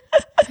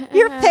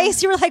 Your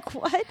face, you were like,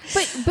 what?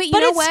 But you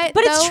know what?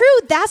 But it's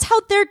true. That's how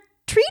they're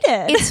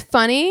treated. It's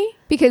funny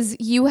because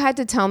you had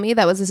to tell me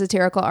that was a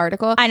satirical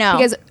article. I know.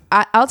 Because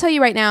I'll tell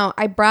you right now,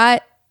 I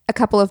brought a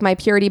couple of my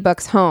purity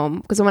books home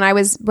because when I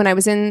was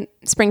in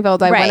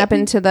Springfield, I went up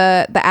into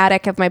the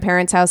attic of my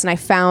parents' house and I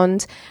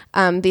found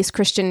these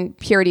Christian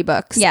purity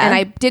books. Yeah. And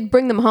I did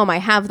bring them home. I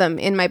have them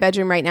in my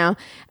bedroom right now.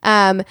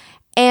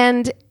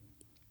 And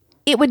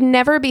it would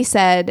never be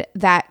said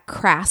that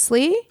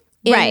crassly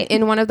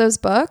in one of those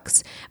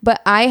books,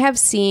 but I have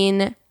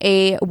seen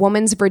a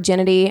woman's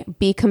virginity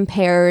be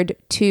compared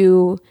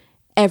to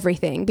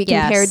everything, be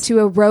Yes. compared to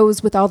a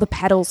rose with all the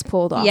petals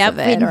pulled off of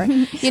it, or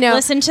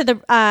listen to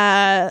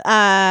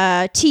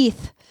the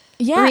teeth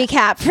Yeah.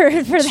 recap for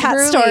that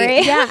Truly.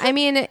 story. Yeah, I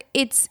mean,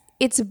 it's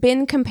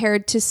been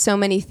compared to so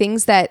many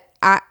things that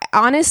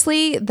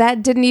honestly,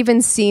 that didn't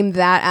even seem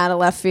that out of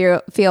left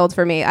field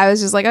for me. I was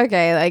just like,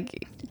 okay,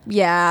 like,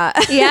 yeah.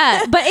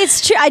 Yeah, but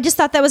it's true. I just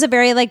thought that was a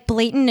very like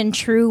blatant and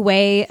true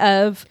way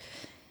of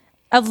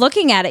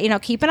looking at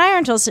it. Keep an eye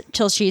on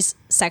till she's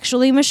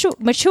sexually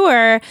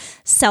mature,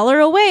 sell her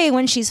away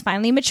when she's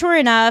finally mature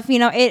enough.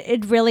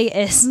 It really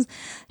is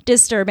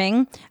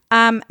disturbing.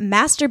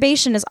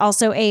 Masturbation is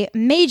also a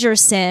major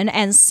sin,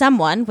 and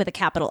someone with a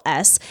capital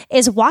S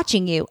is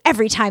watching you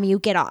every time you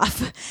get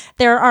off.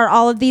 There are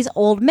all of these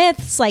old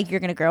myths, like you're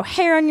going to grow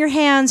hair on your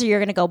hands or you're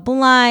going to go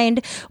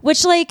blind,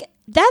 which like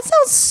that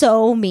sounds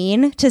so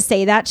mean to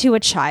say that to a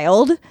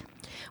child.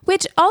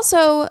 Which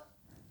also,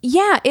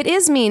 yeah, it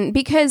is mean,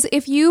 because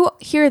if you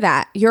hear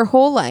that your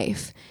whole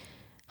life,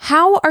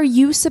 how are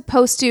you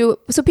supposed to?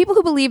 So people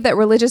who believe that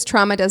religious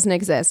trauma doesn't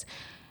exist,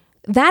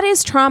 that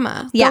is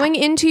trauma. Yeah. Going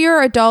into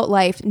your adult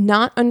life,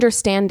 not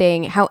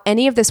understanding how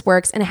any of this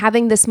works and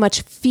having this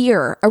much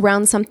fear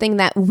around something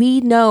that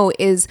we know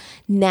is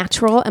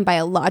natural and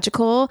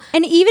biological.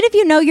 And even if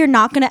you're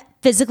not going to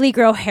physically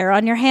grow hair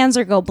on your hands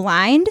or go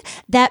blind,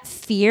 that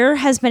fear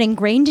has been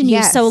ingrained in you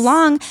Yes. so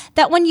long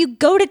that when you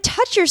go to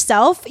touch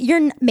yourself,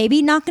 you're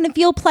maybe not going to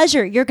feel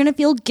pleasure. You're going to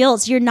feel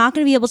guilt. You're not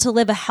going to be able to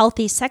live a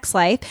healthy sex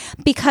life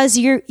because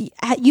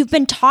you've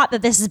been taught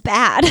that this is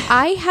bad.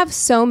 I have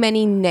so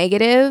many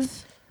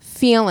negative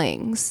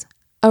feelings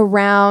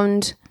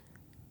around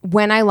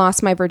when I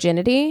lost my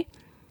virginity,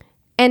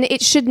 and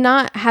it should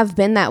not have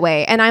been that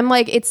way. And I'm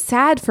like, it's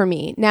sad for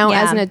me now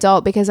Yeah. as an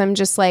adult, because I'm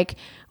just like,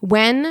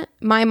 when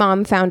my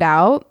mom found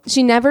out,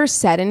 she never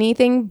said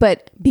anything,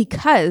 but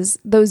because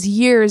those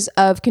years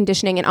of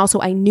conditioning, and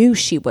also I knew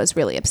she was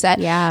really upset.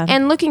 Yeah.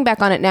 And looking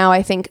back on it now,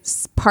 I think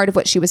part of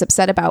what she was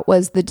upset about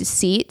was the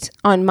deceit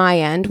on my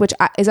end, which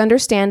is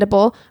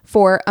understandable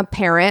for a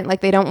parent.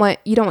 Like you don't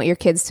want your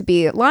kids to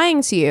be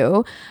lying to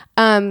you.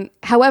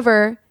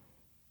 However,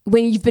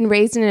 when you've been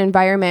raised in an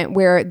environment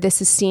where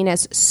this is seen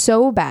as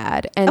so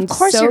bad and Of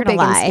course so you're gonna big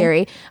and lie.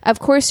 scary, of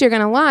course you're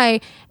going to lie.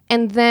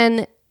 And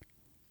then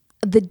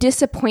the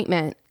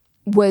disappointment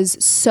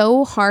was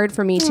so hard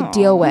for me to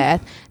deal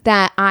with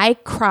that I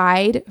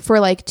cried for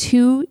like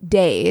 2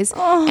 days.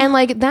 And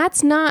like,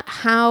 that's not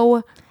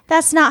how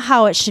That's not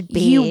how it should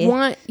be.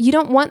 you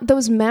don't want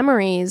those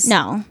memories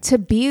No. to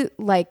be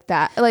like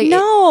that. Like,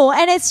 No,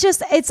 and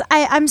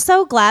I'm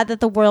so glad that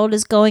the world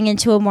is going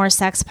into a more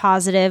sex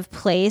positive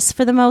place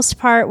for the most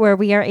part, where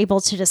we are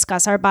able to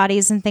discuss our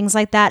bodies and things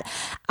like that.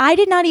 I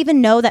did not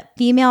even know that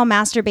female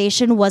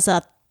masturbation was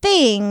a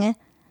thing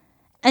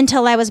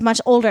until I was much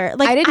older.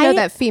 Like I didn't know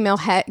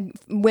that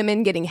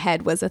women getting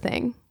head was a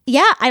thing.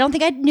 Yeah, I don't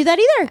think I knew that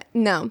either.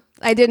 No,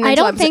 I didn't. I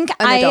until don't was think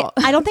an adult.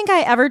 I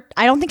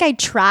don't think I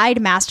tried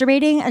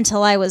masturbating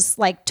until I was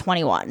like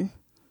 21.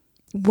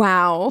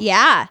 Wow.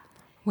 Yeah.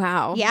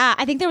 Wow. Yeah,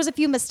 I think there was a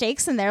few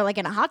mistakes in there, like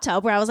in a hot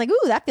tub, where I was like,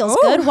 "Ooh, that feels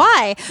good."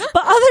 Why?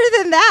 But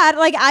other than that,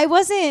 like I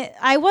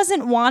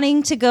wasn't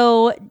wanting to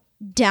go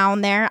down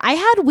there. I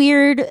had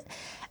weird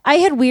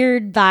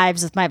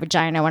vibes with my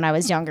vagina when I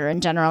was younger. In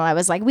general, I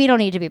was like, "We don't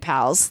need to be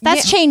pals."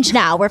 That's changed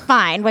now. We're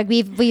fine. Like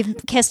we've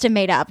kissed and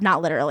made up,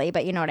 not literally,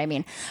 but you know what I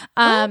mean.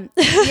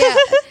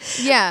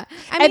 Yeah.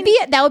 I mean,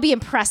 That would be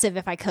impressive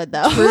if I could,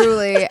 though.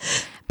 truly.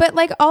 But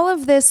like all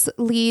of this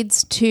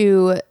leads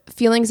to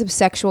feelings of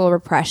sexual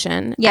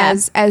repression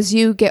as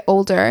you get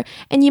older.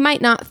 And you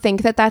might not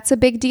think that that's a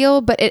big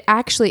deal, but it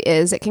actually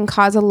is. It can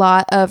cause a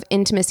lot of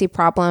intimacy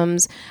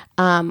problems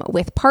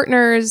with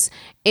partners.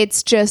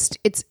 It's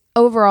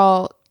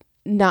overall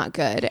not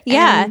good.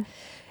 Yeah. And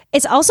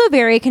It's also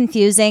very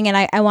confusing, and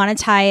I want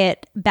to tie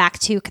it back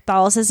to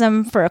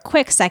Catholicism for a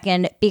quick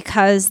second,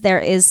 because there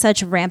is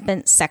such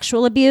rampant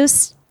sexual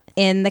abuse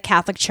in the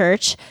Catholic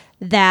Church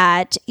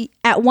that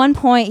at one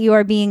point you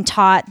are being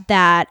taught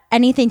that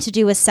anything to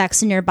do with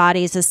sex in your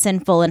bodies is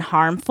sinful and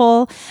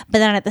harmful. But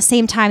then at the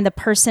same time, the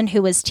person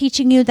who is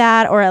teaching you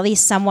that, or at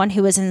least someone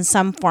who is in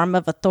some form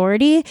of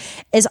authority,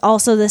 is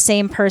also the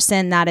same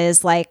person that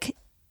is like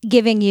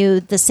giving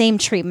you the same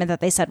treatment that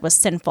they said was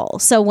sinful.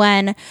 So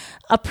when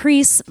a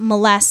priest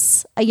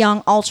molests a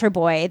young altar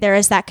boy, there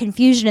is that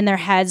confusion in their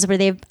heads where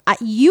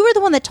you were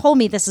the one that told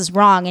me this is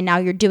wrong, and now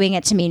you're doing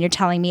it to me and you're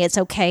telling me it's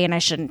okay and I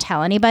shouldn't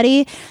tell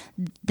anybody.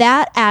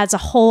 That adds a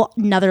whole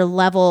nother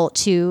level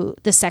to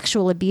the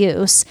sexual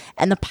abuse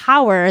and the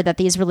power that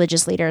these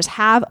religious leaders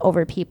have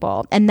over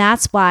people. And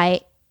that's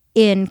why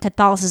in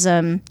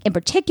Catholicism in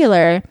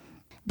particular,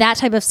 that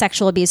type of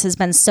sexual abuse has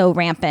been so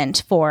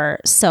rampant for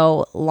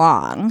so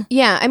long.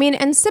 Yeah, I mean,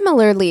 and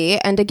similarly,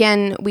 and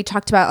again, we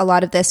talked about a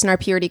lot of this in our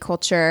purity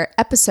culture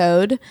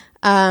episode.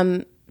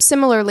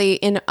 Similarly,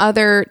 in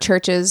other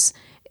churches,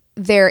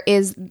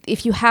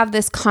 if you have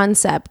this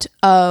concept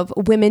of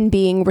women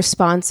being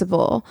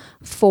responsible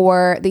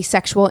for the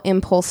sexual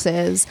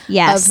impulses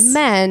of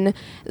men,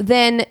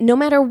 then no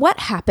matter what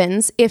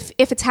happens, if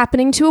it's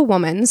happening to a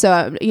woman,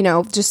 so,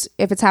 just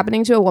if it's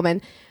happening to a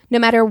woman, no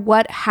matter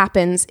what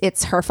happens,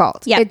 it's her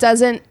fault. It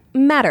doesn't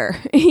matter,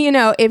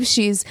 if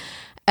she's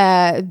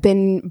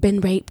been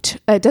raped,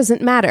 it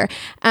doesn't matter.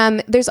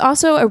 There's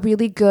also a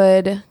really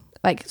good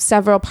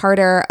several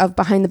parter of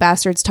Behind the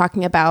Bastards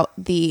talking about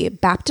the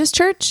Baptist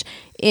church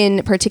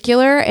in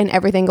particular and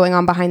everything going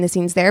on behind the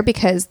scenes there,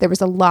 because there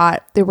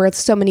were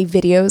so many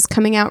videos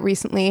coming out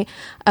recently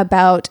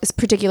about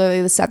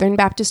particularly the Southern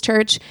Baptist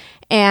Church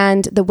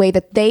and the way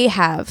that they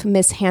have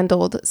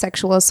mishandled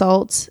sexual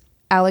assault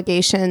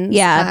allegations,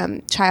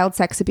 child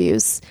sex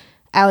abuse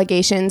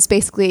allegations,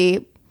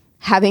 basically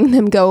having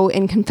them go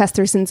and confess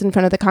their sins in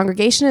front of the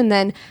congregation and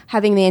then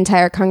having the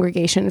entire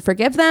congregation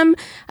forgive them.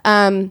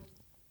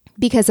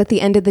 Because at the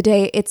end of the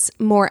day, it's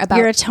more about...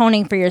 You're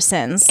atoning for your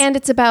sins. And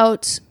it's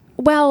about,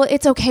 well,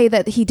 it's okay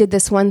that he did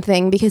this one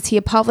thing because he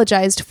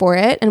apologized for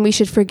it, and we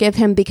should forgive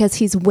him because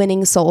he's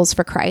winning souls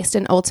for Christ.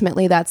 And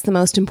ultimately, that's the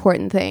most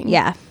important thing.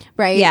 Yeah.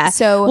 Right? Yeah.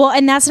 So, well,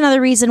 and that's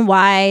another reason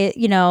why,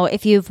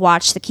 if you've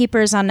watched The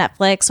Keepers on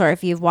Netflix, or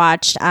if you've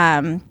watched,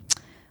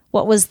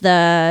 what was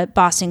the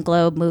Boston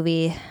Globe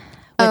movie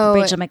with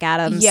Rachel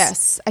McAdams?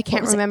 Yes. I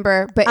can't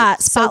remember,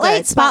 but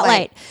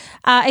Spotlight.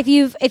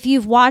 If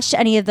you've watched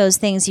any of those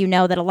things, you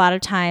know that a lot of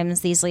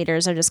times these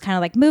leaders are just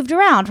kind of moved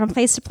around from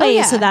place to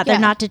place so that they're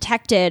not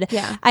detected.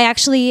 Yeah. I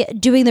actually,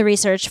 doing the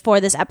research for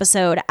this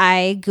episode,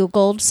 I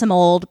Googled some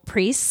old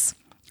priests.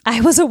 I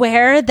was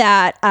aware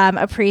that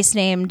a priest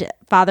named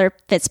Father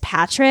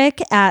Fitzpatrick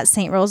at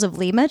St. Rose of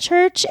Lima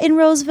Church in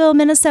Roseville,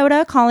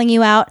 Minnesota, calling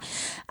you out,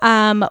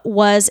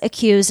 was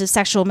accused of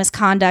sexual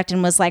misconduct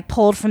and was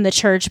pulled from the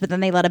church, but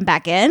then they let him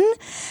back in.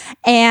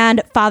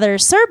 And Father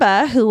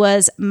Serba, who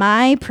was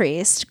my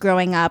priest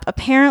growing up,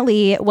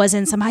 apparently was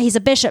he's a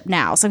bishop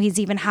now, so he's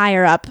even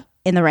higher up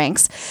in the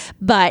ranks,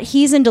 but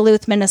he's in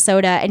Duluth,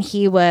 Minnesota, and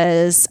he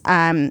was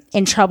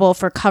in trouble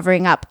for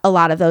covering up a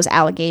lot of those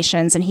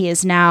allegations, and he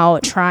is now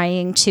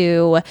trying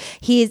to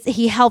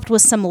he helped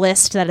with some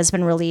list that has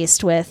been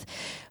released with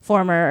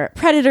former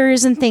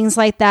predators and things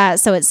like that,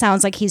 so it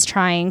sounds like he's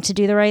trying to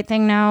do the right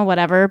thing now,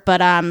 whatever,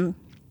 but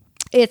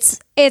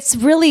it's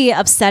really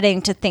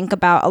upsetting to think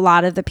about a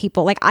lot of the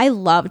people. I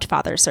loved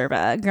Father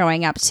Serba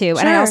growing up too. Sure.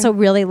 And I also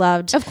really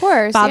loved, of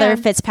course, Father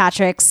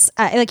Fitzpatrick's,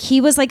 he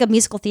was a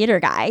musical theater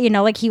guy,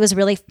 he was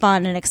really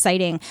fun and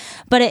exciting,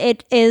 but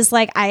it is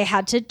I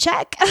had to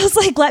check. I was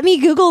let me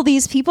Google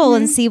these people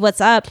and see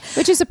what's up.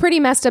 Which is a pretty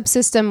messed up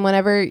system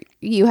whenever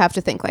you have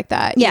to think like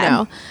that.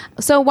 Yeah.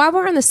 So while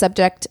we're on the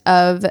subject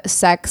of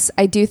sex,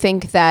 I do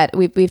think that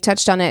we've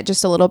touched on it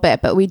just a little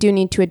bit, but we do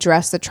need to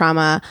address the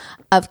trauma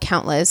of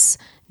countless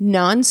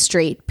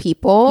non-straight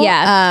people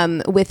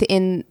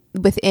within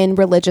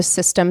religious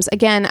systems.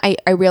 Again,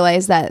 I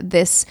realize that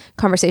this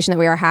conversation that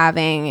we are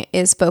having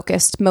is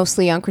focused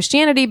mostly on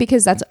Christianity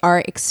because that's our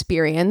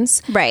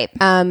experience. Right.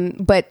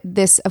 But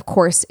this, of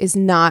course, is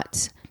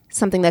not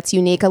something that's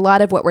unique. A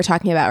lot of what we're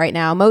talking about right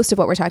now, most of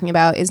what we're talking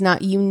about, is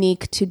not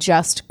unique to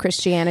just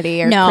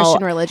Christianity or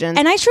Christian religions.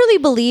 And I truly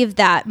believe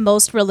that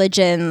most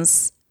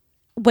religions,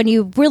 when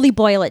you really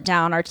boil it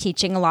down, are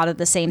teaching a lot of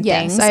the same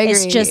things. I agree.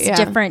 It's just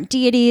different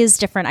deities,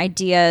 different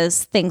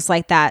ideas, things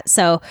like that.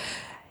 So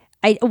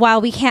while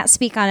we can't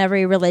speak on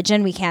every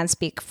religion, we can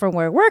speak from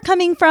where we're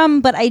coming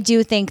from. But I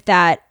do think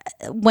that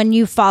when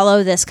you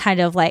follow this kind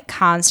of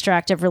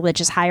construct of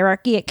religious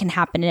hierarchy, it can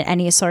happen in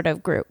any sort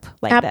of group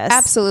like this.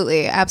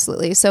 Absolutely.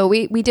 Absolutely. So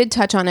we did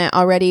touch on it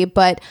already,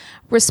 but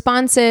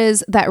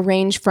responses that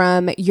range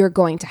from "you're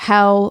going to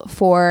hell"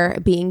 for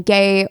being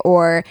gay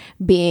or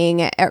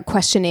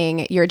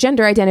questioning your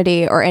gender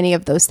identity or any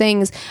of those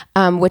things,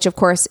 which of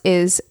course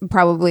is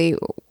probably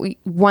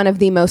one of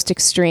the most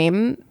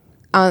extreme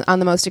on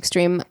the most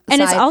extreme and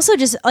side. It's also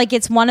just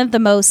it's one of the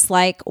most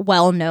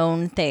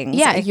well-known things.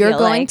 You're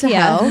going to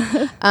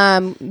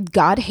hell.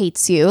 God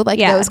hates you,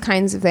 those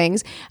kinds of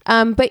things.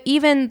 But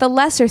even the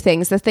lesser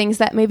things, the things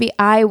that maybe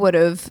I would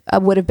have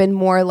been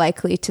more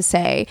likely to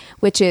say,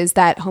 which is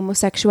that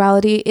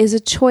homosexuality is a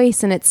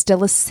choice and it's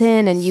still a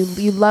sin, and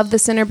you love the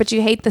sinner but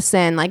you hate the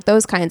sin,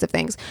 those kinds of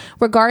things.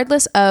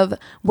 Regardless of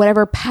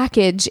whatever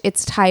package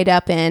it's tied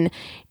up in,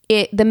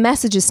 the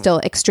message is still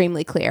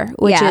extremely clear,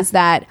 which is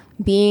that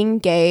being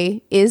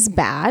gay is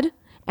bad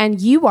and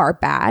you are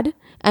bad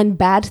and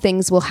bad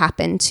things will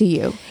happen to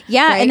you.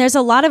 Yeah. Right? And there's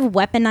a lot of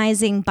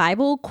weaponizing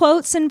Bible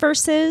quotes and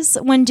verses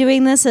when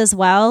doing this as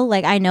well.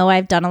 I know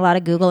I've done a lot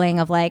of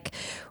Googling of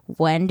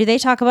when do they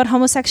talk about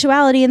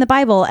homosexuality in the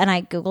Bible? And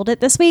I Googled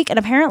it this week, and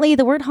apparently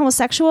the word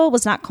homosexual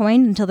was not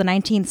coined until the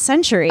 19th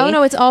century. Oh,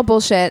 no, it's all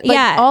bullshit.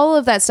 All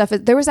of that stuff.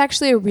 There was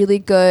actually a really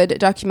good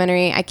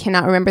documentary. I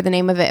cannot remember the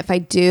name of it. If I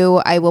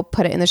do, I will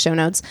put it in the show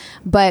notes.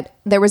 But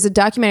there was a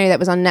documentary that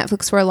was on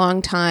Netflix for a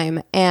long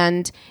time,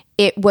 and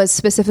it was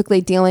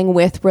specifically dealing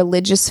with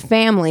religious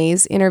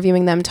families,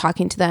 interviewing them,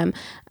 talking to them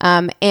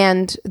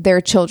and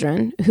their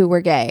children who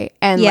were gay.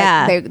 And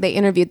like, they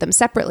interviewed them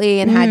separately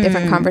and had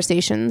different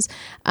conversations.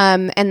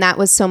 And that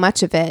was so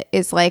much of it,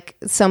 is like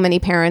so many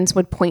parents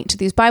would point to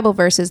these Bible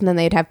verses and then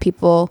they'd have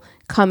people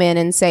come in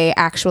and say,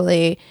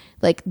 actually,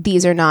 like,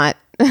 these are not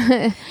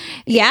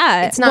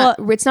it's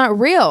not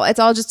real. It's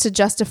all just to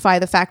justify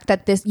the fact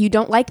that you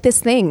don't like this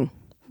thing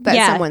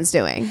that someone's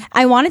doing.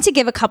 I wanted to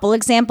give a couple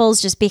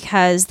examples just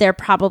because they're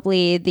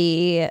probably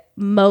the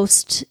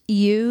most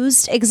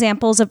used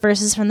examples of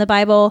verses from the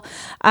Bible.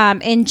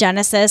 In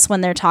Genesis,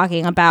 when they're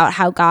talking about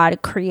how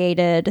God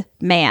created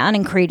man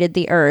and created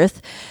the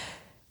earth,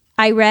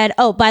 I read,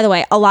 by the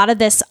way, all of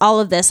this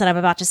that I'm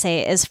about to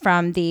say is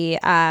from the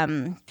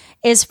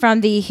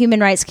Human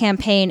Rights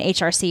Campaign,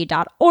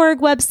 hrc.org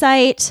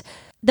website.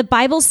 The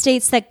Bible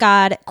states that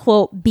God,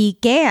 quote,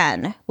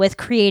 began with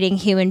creating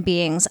human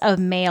beings of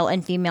male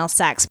and female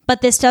sex.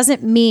 But this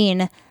doesn't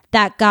mean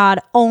that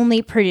God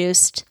only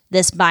produced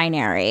this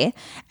binary.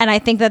 And I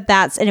think that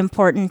that's an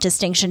important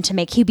distinction to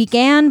make. He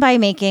began by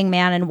making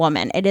man and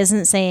woman. It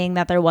isn't saying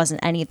that there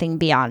wasn't anything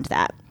beyond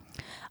that.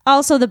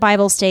 Also, the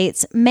Bible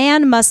states,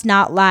 man must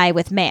not lie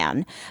with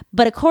man.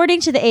 But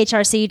according to the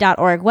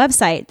hrc.org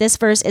website, this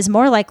verse is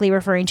more likely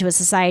referring to a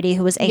society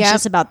who was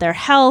anxious about their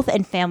health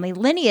and family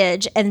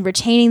lineage and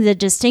retaining the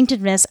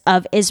distinctiveness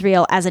of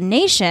Israel as a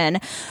nation,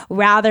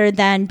 rather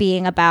than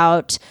being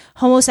about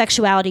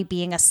homosexuality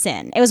being a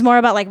sin. It was more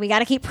about, like, we got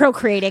to keep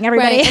procreating,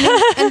 everybody.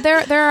 Right. And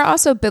there are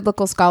also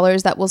biblical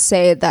scholars that will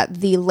say that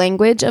the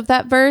language of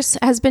that verse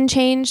has been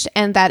changed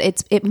and that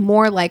it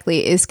more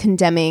likely is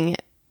condemning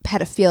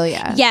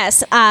pedophilia.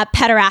 Yes,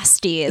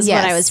 pederasty is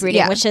what I was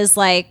reading, which is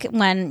like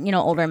when,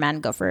 older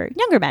men go for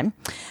younger men.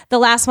 The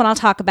last one I'll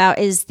talk about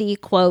is the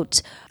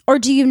quote, "Or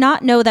do you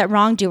not know that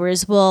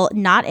wrongdoers will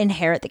not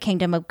inherit the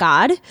kingdom of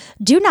God?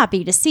 Do not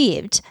be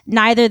deceived.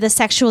 Neither the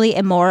sexually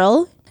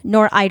immoral,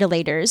 nor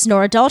idolaters,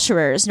 nor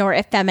adulterers, nor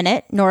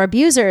effeminate, nor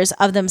abusers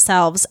of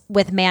themselves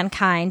with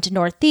mankind,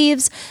 nor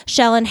thieves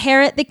shall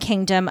inherit the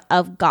kingdom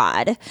of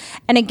God."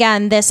 And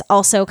again, this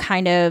also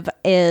kind of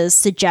is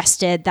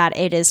suggested that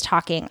it is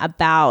talking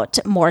about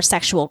more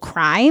sexual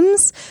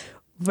crimes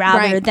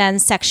rather than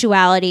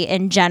sexuality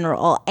in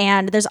general.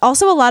 And there's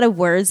also a lot of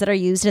words that are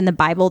used in the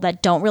Bible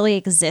that don't really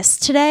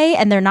exist today,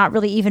 and they're not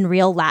really even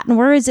real Latin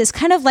words. It's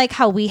kind of like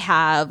how we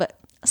have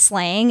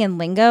slang and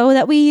lingo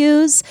that we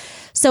use.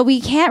 So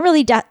we can't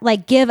really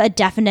give a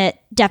definite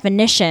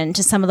definition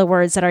to some of the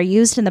words that are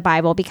used in the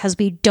Bible because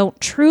we don't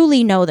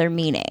truly know their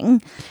meaning.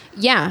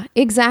 Yeah,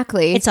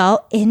 exactly. It's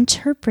all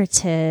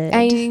interpreted.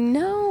 I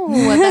know.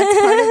 That's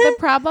part of the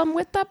problem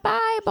with the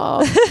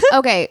Bible.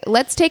 Okay,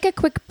 let's take a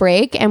quick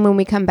break. And when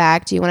we come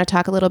back, do you want to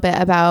talk a little bit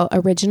about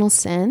original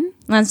sin?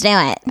 Let's do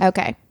it.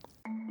 Okay.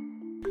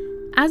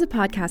 As a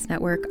podcast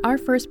network, our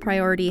first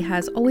priority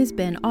has always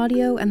been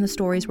audio and the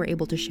stories we're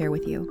able to share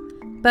with you.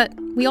 But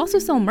we also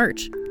sell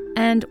merch,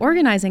 and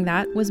organizing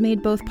that was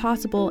made both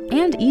possible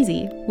and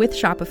easy with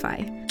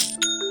Shopify.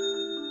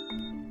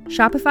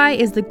 Shopify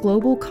is the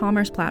global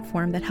commerce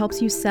platform that helps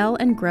you sell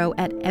and grow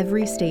at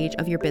every stage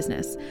of your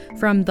business,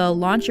 from the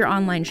launch your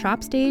online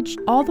shop stage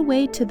all the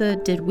way to the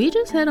did we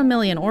just hit 1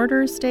 million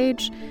orders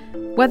stage.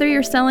 Whether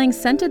you're selling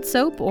scented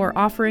soap or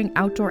offering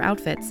outdoor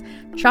outfits,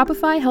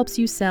 Shopify helps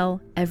you sell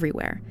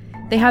everywhere.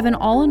 They have an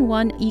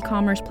all-in-one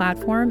e-commerce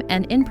platform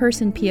and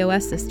in-person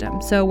POS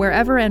system, so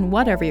wherever and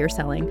whatever you're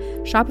selling,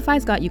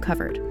 Shopify's got you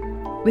covered.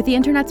 With the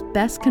internet's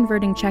best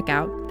converting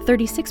checkout,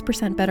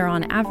 36% better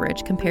on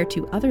average compared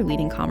to other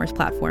leading commerce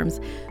platforms,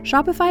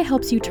 Shopify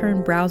helps you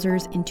turn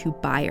browsers into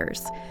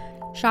buyers.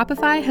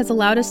 Shopify has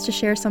allowed us to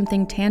share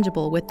something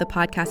tangible with the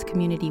podcast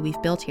community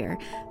we've built here,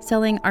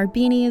 selling our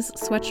beanies,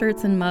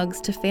 sweatshirts, and mugs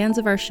to fans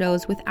of our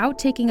shows without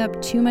taking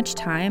up too much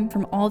time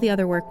from all the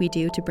other work we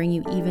do to bring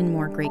you even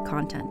more great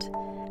content.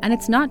 And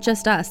it's not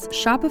just us.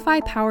 Shopify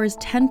powers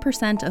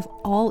 10% of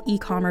all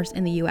e-commerce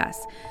in the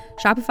US.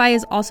 Shopify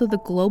is also the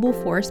global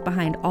force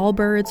behind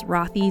Allbirds,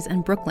 Rothy's,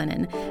 and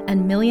Brooklinen,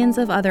 and millions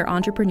of other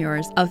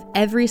entrepreneurs of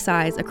every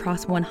size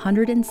across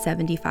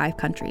 175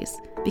 countries.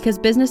 Because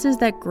businesses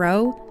that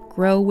grow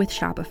with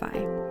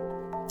Shopify.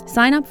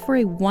 Sign up for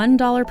a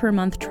 $1 per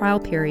month trial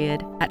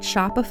period at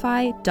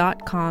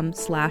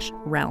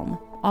shopify.com/realm,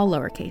 all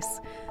lowercase.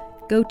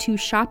 Go to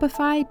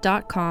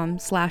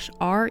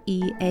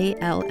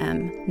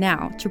shopify.com/REALM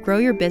now to grow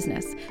your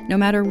business, no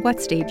matter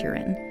what stage you're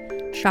in.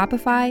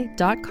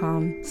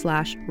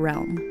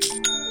 Shopify.com/realm.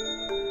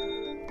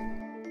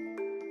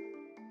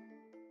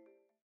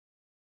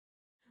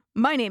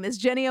 My name is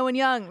Jenny Owen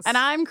Youngs. And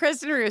I'm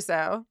Kristen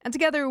Russo. And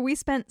together we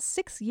spent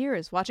 6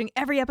 years watching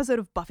every episode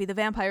of Buffy the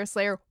Vampire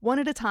Slayer one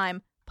at a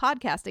time,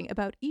 podcasting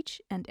about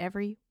each and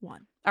every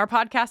one. Our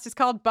podcast is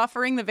called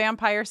Buffering the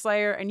Vampire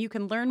Slayer, and you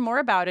can learn more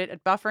about it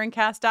at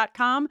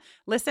bufferingcast.com.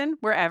 Listen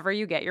wherever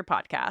you get your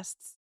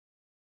podcasts.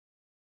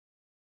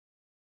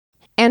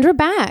 And we're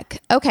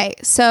back. Okay,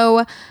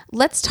 so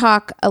let's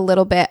talk a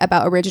little bit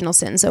about original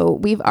sin. So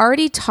we've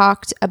already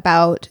talked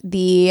about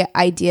the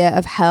idea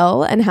of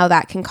hell and how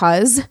that can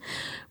cause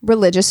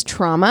religious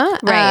trauma,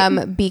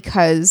 Right.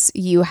 because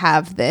you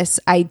have this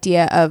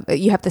idea of,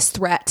 you have this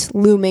threat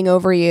looming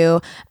over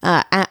you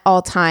at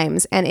all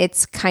times, and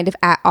it's kind of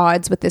at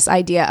odds with this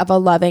idea of a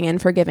loving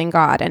and forgiving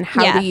God. And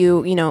how Yeah. do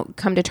you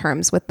come to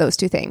terms with those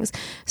two things?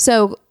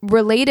 So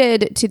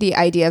related to the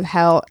idea of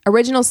hell,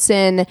 original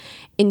sin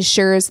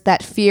ensures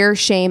that fear,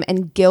 shame,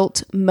 and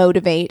guilt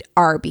motivate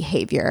our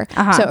behavior.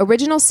 So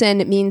original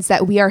sin means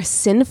that we are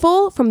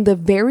sinful from the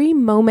very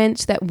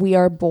moment that we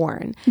are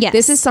born. Yes.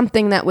 This is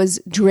something that was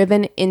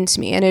driven into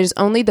me, and it is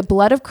only the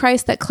blood of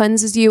Christ that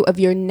cleanses you of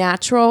your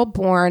natural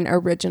born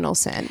original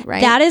sin,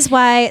 right? That is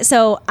why.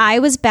 So I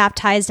was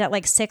baptized at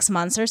like 6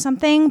 months or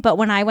something. But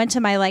when I went to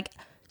my like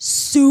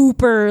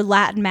super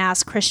Latin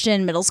mass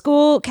Christian middle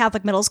school,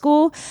 Catholic middle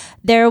school,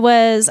 there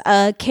was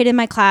a kid in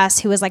my class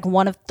who was like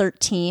one of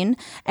 13.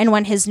 And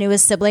when his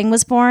newest sibling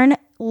was born,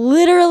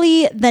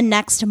 literally the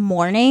next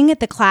morning,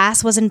 the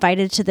class was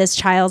invited to this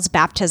child's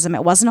baptism.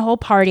 It wasn't a whole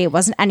party. It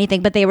wasn't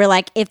anything. But they were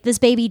like, if this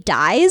baby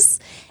dies,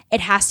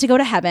 it has to go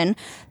to heaven.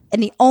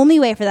 And the only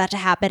way for that to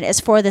happen is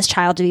for this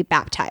child to be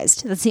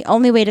baptized. That's the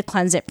only way to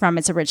cleanse it from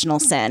its original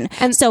sin.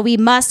 And so we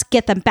must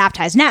get them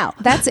baptized now.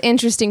 That's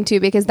interesting too,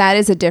 because that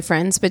is a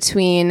difference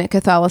between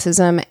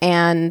Catholicism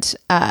and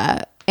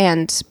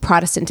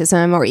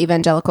Protestantism or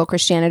evangelical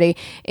Christianity,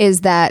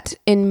 is that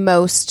in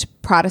most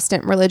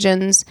Protestant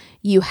religions,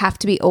 you have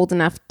to be old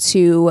enough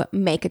to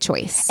make a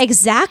choice.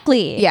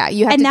 Exactly. Yeah,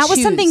 you have and to that was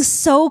choose. something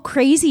so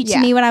crazy to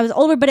Yeah. me when I was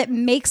older, but it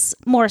makes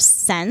more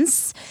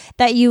sense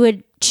that you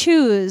would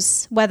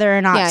choose whether or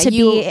not Yeah, to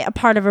be a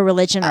part of a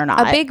religion or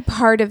not. A big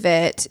part of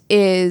it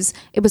is,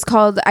 it was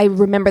called, I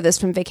remember this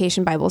from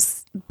Vacation Bible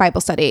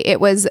Study.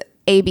 It was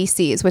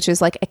ABCs, which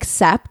is like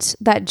accept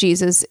that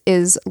Jesus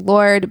is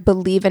Lord,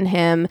 believe in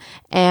him,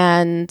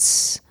 and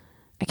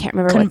I can't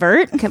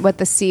remember what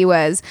the C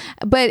was,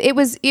 but it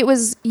was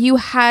you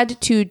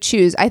had to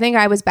choose. I think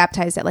I was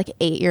baptized at like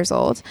 8 years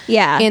old.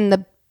 Yeah. In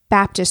the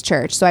Baptist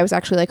church, so I was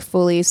actually like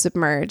fully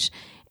submerged.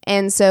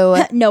 And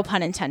so no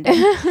pun intended.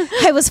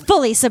 I was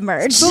fully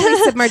submerged.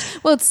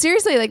 Well, it's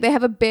seriously, like they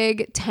have a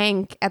big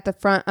tank at the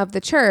front of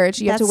the church.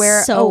 You have to That's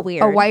wear so a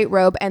weird. white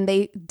robe, and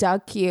they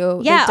duck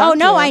you. Yeah. They Oh dunk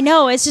no, you. I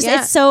know. It's just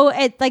Yeah. it's so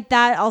like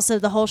that. Also,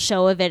 the whole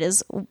show of it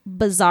is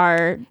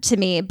bizarre to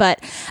me,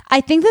 but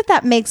I think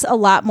that makes a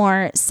lot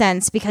more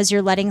sense because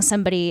you're letting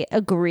somebody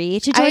agree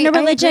to join a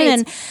religion. I agree.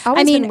 And It's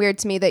always been weird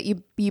to me that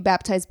you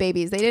baptize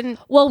babies. They didn't.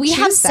 well, we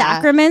have choose that.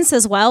 sacraments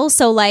as well.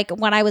 So like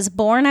when I was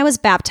born, I was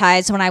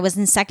baptized. When I was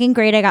in second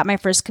grade, I got my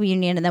first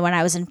communion, and then when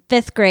I was in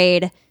fifth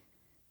grade,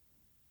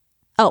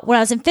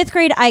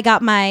 I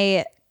got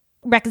my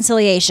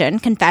reconciliation,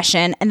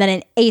 confession, and then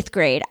in 8th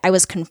grade, I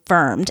was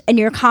confirmed. And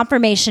your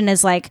confirmation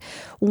is like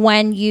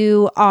when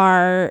you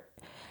are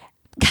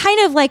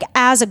kind of like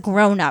as a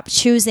grown-up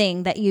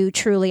choosing that you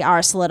truly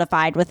are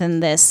solidified within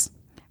this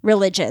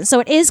religion. So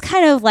it is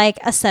kind of like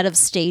a set of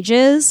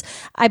stages,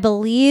 I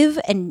believe,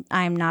 and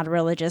I'm not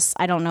religious.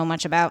 I don't know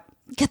much about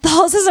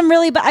Catholicism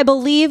really, but I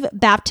believe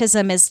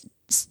baptism is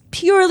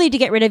purely to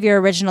get rid of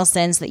your original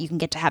sins so that you can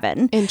get to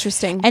heaven.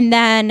 Interesting. And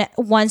then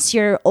once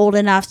you're old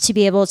enough to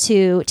be able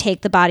to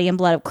take the body and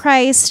blood of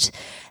Christ,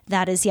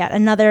 that is yet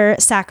another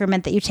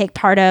sacrament that you take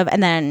part of,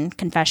 and then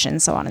confession,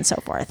 so on and so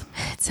forth.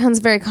 It sounds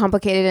very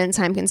complicated and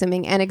time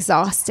consuming and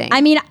exhausting.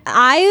 I mean,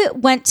 I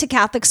went to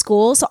Catholic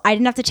school, so I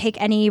didn't have to take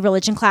any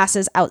religion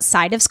classes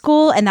outside of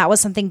school, and that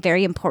was something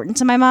very important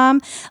to my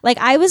mom. Like,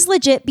 I was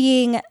legit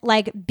being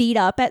like beat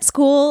up at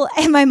school,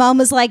 and my mom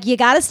was like, you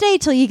gotta stay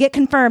till you get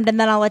confirmed, and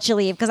then I'll let you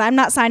leave, because I'm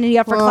not signing you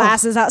up for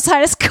classes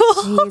outside of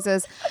school.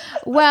 Jesus.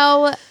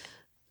 Well,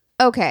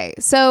 okay.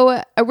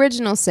 So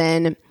original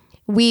sin,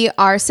 we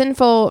are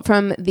sinful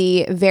from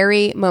the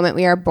very moment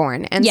we are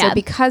born. And Yeah. so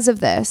because of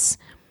this,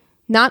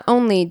 not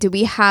only do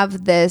we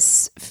have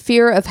this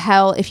fear of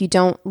hell if you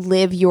don't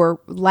live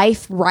your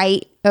life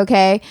right,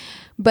 okay,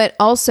 but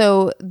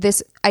also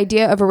this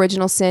idea of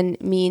original sin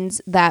means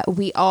that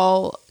we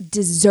all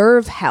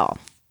deserve hell.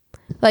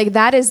 Like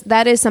that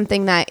is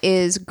something that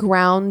is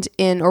ground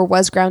in, or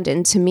was ground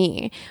into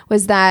me,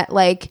 was that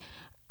like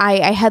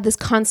I had this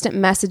constant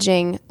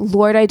messaging,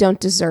 Lord, I don't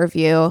deserve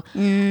you,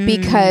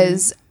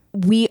 because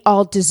we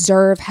all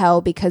deserve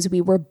hell because we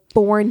were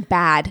born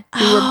bad.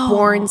 We were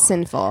born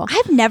sinful.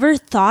 I've never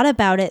thought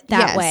about it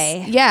that Yes.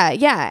 way. Yeah,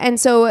 yeah. And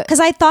so Because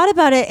I thought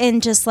about it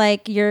in just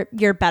like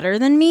you're better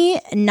than me,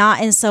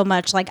 not in so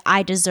much like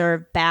I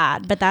deserve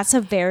bad. But that's a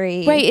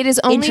very right, it is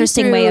only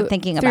interesting way of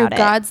thinking through about it.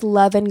 God's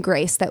love and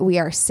grace that we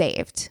are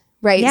saved.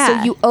 Right. Yeah.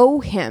 So you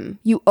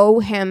owe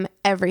him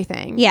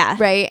everything. Yeah.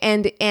 Right.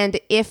 And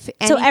if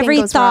anything So every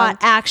goes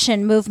thought, wrong,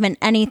 action, movement,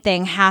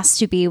 anything has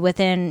to be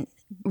within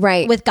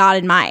right. with God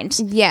in mind.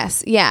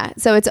 Yes. Yeah.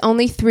 So it's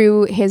only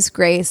through his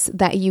grace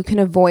that you can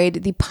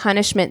avoid the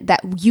punishment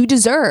that you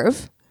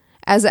deserve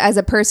as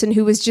a person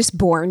who was just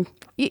born.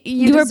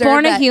 You were deserve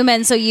born a that.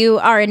 human, so you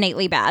are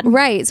innately bad.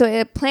 Right. So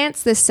it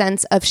plants this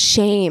sense of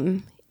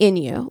shame in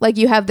you. Like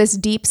you have this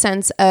deep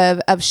sense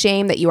of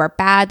shame that you are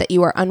bad, that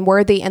you are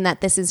unworthy, and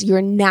that this is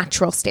your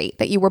natural state,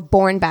 that you were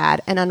born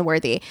bad and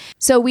unworthy.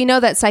 So we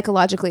know that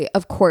psychologically,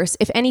 of course,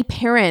 if any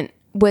parent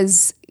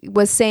was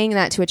saying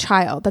that to a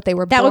child, that they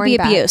were That would born be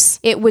bad, abuse.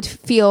 it would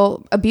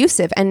feel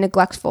abusive and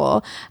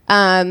neglectful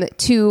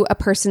to a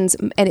person's,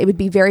 and it would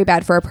be very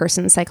bad for a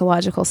person's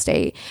psychological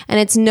state. And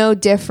it's no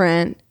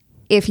different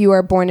if you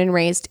are born and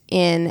raised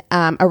in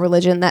a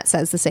religion that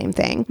says the same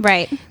thing.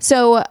 Right.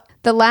 So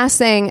the last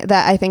thing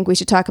that I think we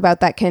should talk about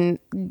that can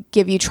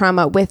give you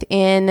trauma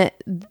within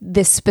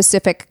this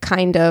specific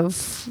kind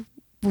of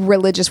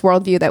religious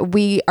worldview that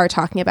we are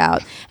talking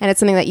about, and it's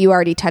something that you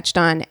already touched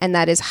on, and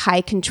that is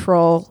high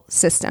control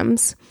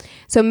systems.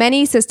 So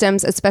many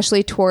systems,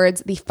 especially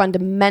towards the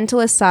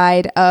fundamentalist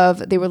side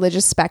of the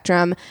religious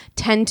spectrum,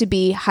 tend to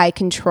be high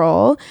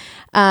control.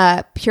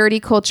 Purity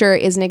culture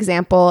is an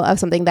example of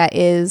something that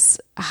is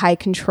high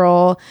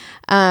control.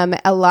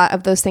 A lot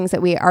of those things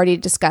that we already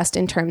discussed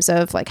in terms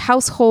of like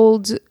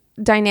household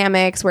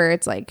dynamics, where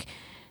it's like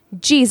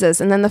Jesus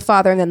and then the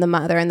father and then the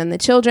mother and then the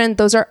children,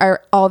 those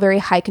are all very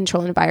high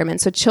control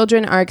environments. So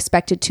children are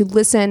expected to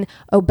listen,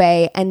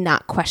 obey, and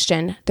not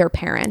question their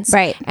parents.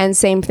 Right. And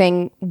same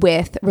thing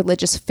with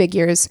religious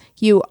figures.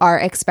 You are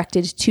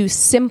expected to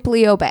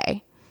simply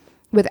obey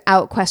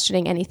without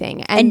questioning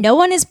anything. And no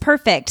one is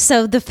perfect.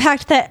 So the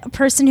fact that a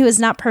person who is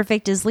not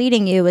perfect is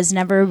leading you is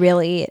never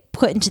really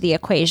put into the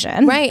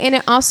equation. Right. And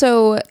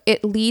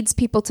it leads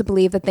people to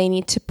believe that they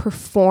need to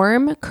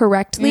perform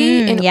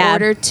correctly in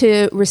order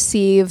to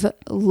receive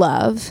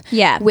love.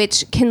 Yeah.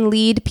 Which can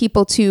lead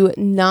people to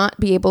not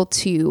be able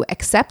to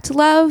accept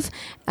love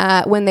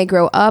when they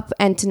grow up,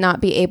 and to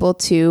not be able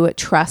to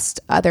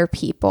trust other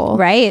people.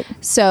 Right.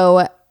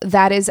 So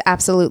that is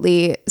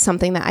absolutely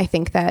something that I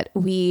think that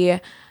we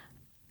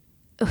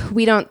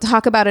don't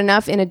talk about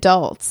enough in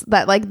adults,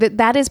 that like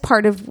that is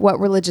part of what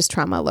religious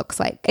trauma looks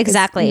like.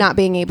 Exactly. Not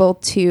being able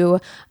to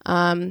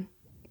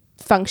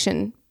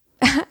function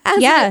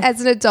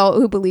as an adult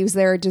who believes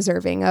they're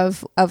deserving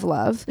of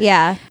love.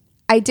 Yeah.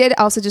 I did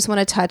also just want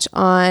to touch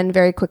on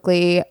very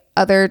quickly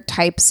other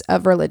types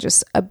of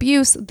religious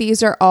abuse.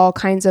 These are all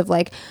kinds of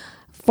like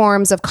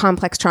forms of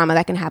complex trauma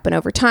that can happen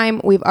over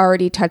time. We've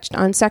already touched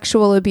on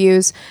sexual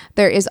abuse.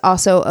 There is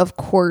also, of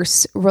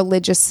course,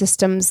 religious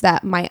systems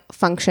that might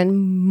function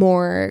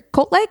more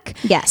cult-like.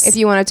 Yes. If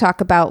you want to talk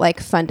about like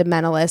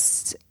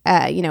fundamentalists,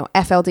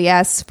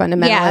 FLDS,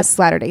 fundamentalists,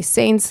 Latter-day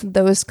Saints,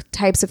 those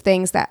types of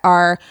things that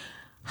are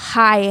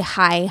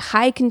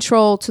high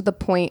control to the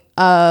point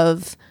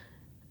of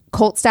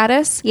cult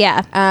status.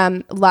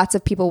 Yeah. Lots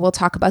of people will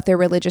talk about their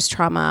religious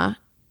trauma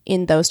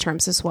in those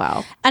terms as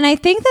well. And I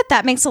think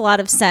that makes a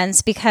lot of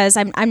sense, because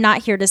I'm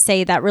not here to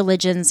say that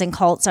religions and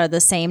cults are the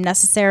same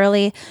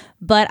necessarily,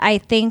 but I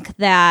think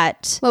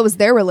that it was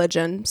their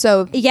religion.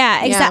 So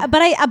yeah,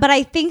 exactly. But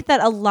I think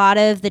that a lot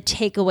of the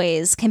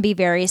takeaways can be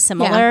very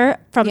similar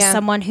from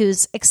someone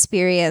who's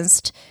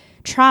experienced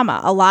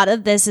trauma. A lot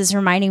of this is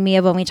reminding me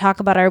of when we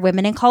talk about our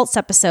women in cults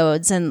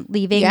episodes, and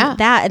leaving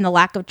that and the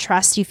lack of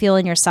trust you feel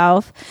in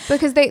yourself.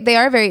 Because they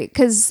are very,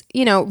 because,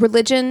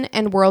 religion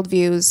and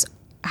worldviews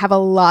have a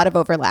lot of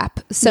overlap.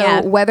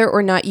 So whether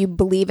or not you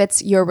believe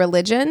it's your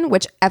religion,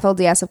 which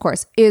FLDS, of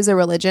course, is a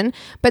religion,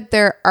 but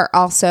there are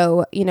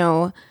also,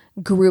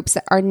 groups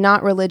that are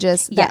not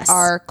religious that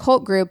are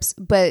cult groups,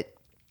 but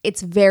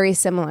it's very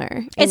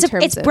similar.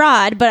 It's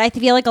broad, but I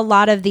feel like a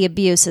lot of the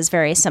abuse is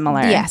very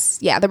similar. Yes.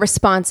 Yeah. The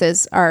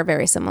responses are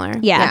very similar.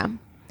 Yeah.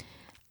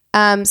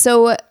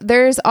 So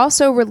there's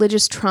also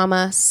religious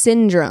trauma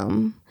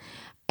syndrome.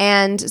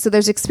 And so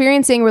there's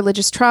experiencing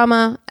religious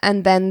trauma,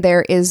 and then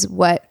there is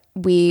what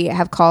we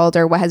have called,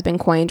 or what has been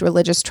coined,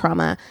 religious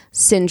trauma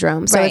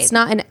syndrome. So it's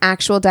not an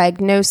actual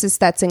diagnosis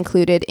that's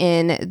included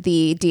in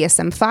the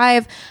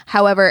DSM-5.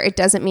 However, it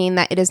doesn't mean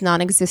that it is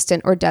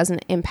non-existent or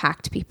doesn't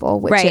impact people,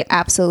 which it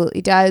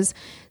absolutely does.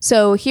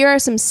 So here are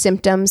some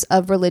symptoms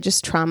of religious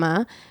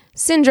trauma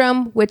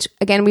syndrome, which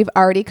again, we've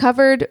already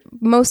covered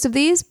most of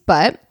these,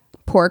 but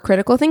poor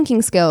critical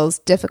thinking skills,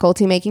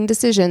 difficulty making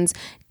decisions,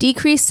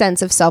 decreased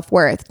sense of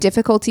self-worth,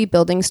 difficulty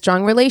building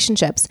strong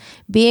relationships,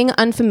 being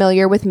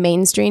unfamiliar with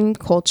mainstream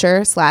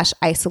culture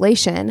 /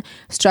 isolation,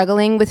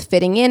 struggling with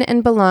fitting in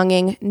and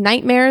belonging,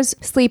 nightmares,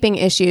 sleeping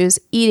issues,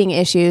 eating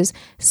issues,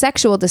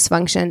 sexual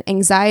dysfunction,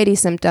 anxiety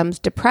symptoms,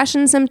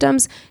 depression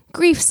symptoms,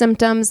 grief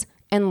symptoms,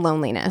 and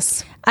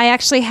loneliness. I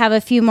actually have a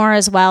few more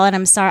as well, and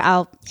I'm sorry,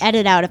 I'll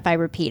edit out if I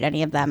repeat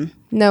any of them.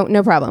 No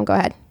problem. Go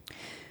ahead.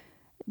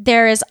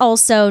 There is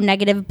also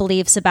negative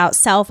beliefs about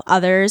self,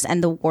 others,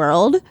 and the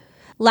world,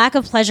 lack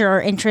of pleasure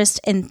or interest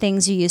in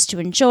things you used to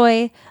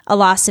enjoy, a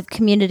loss of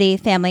community,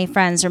 family,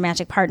 friends,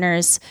 romantic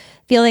partners,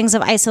 feelings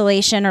of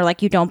isolation or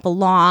like you don't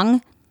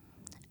belong,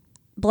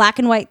 black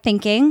and white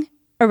thinking,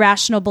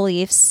 irrational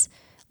beliefs,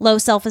 low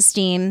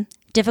self-esteem,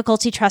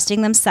 difficulty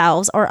trusting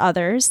themselves or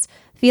others,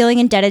 feeling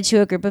indebted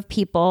to a group of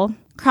people,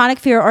 chronic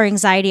fear or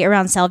anxiety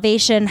around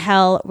salvation,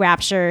 hell,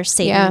 rapture,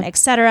 Satan,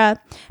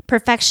 etc.,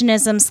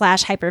 perfectionism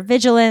 /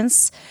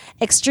 hypervigilance,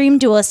 extreme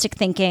dualistic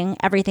thinking,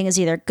 everything is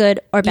either good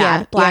or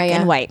bad, black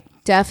and white.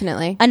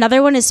 Definitely.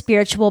 Another one is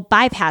spiritual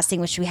bypassing,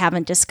 which we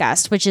haven't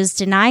discussed, which is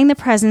denying the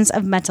presence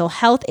of mental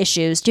health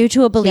issues due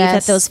to a belief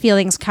that those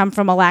feelings come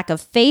from a lack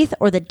of faith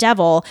or the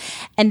devil,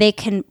 and they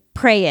can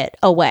pray it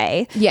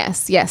away.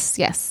 Yes.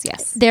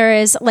 There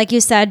is, like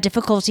you said,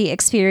 difficulty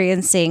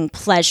experiencing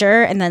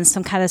pleasure. And then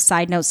some kind of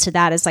side notes to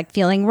that is like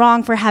feeling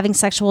wrong for having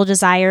sexual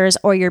desires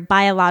or your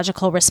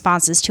biological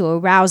responses to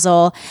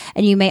arousal.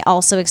 And you may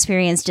also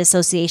experience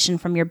dissociation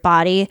from your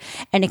body.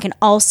 And it can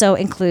also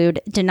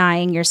include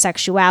denying your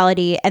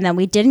sexuality. And then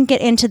we didn't get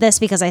into this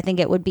because I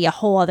think it would be a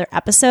whole other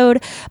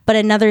episode. But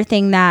another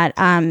thing that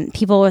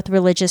people with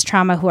religious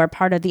trauma who are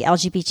part of the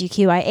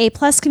LGBTQIA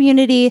plus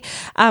community,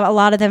 a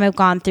lot of them have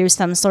gone through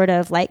some sort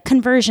of like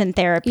conversion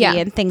therapy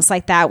and things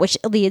like that, which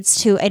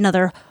leads to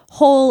another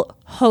whole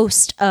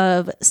host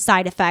of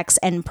side effects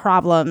and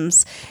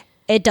problems.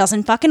 It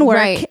doesn't fucking work,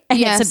 and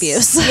it's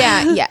abuse.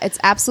 yeah, it's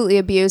absolutely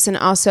abuse. And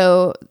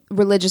also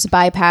religious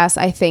bypass,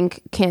 I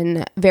think,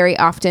 can very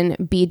often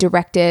be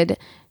directed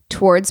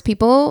towards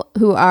people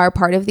who are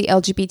part of the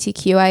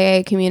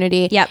LGBTQIA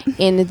community.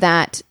 In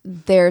that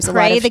there's a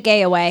lot of... Pray the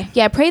gay away.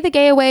 Yeah, pray the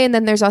gay away. And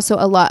then there's also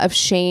a lot of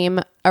shame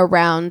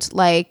around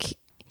like...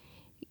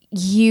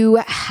 you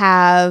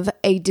have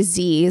a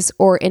disease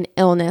or an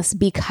illness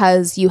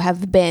because you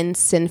have been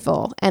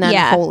sinful and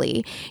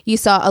unholy. You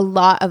saw a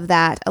lot of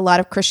that, a lot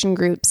of Christian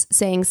groups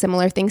saying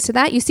similar things to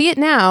that. You see it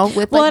now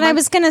with and I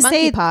was going to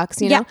say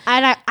monkeypox, you know?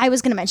 and I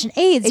was going to mention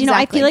AIDS. Exactly. You know,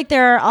 I feel like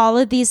there are all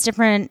of these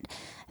different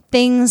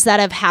things that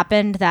have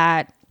happened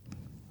that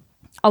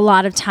a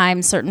lot of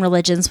times certain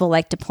religions will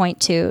like to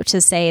point to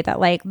say that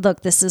like,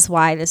 look, this is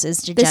why this is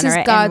degenerate, this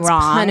is God's and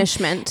wrong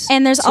punishment.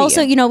 And there's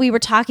also, you know, we were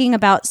talking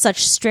about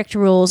such strict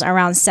rules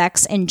around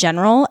sex in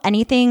general.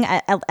 Anything,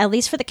 at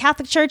least for the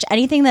Catholic Church,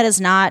 anything that is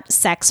not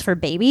sex for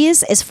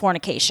babies is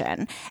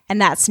fornication,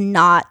 and that's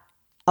not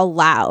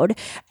allowed.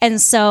 And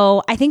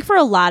so I think for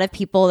a lot of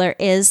people, there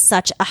is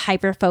such a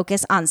hyper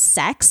focus on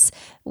sex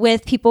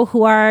with people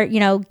who are, you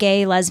know,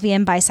 gay,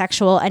 lesbian,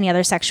 bisexual, any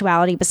other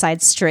sexuality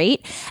besides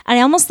straight. And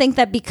I almost think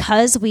that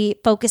because we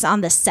focus on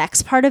the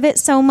sex part of it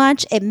so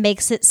much, it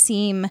makes it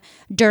seem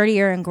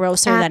dirtier and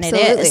grosser than it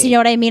is. You know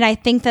what I mean? I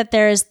think that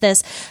there's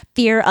this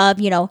fear of,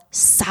 you know,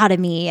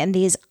 sodomy and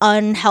these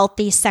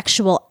unhealthy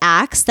sexual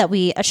acts that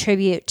we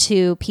attribute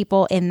to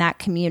people in that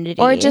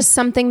community. Or just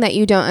something that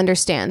you don't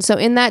understand. So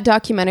in that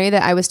documentary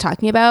that I was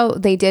talking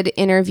about, they did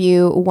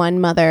interview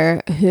one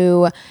mother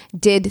who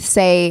did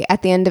say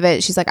at the end of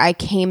it, she's like, I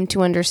came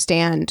to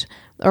understand,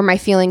 or my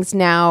feelings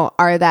now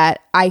are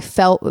that I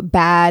felt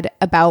bad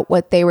about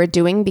what they were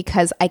doing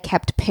because I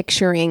kept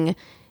picturing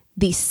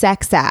the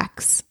sex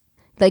acts,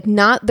 like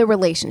not the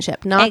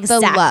relationship, not the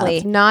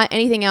love, not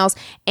anything else.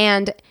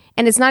 And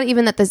it's not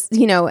even that this,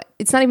 you know,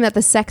 it's not even that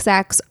the sex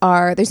acts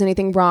are, there's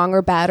anything wrong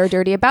or bad or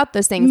dirty about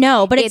those things.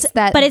 No, but it's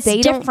that but it's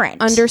they different.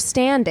 Don't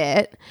understand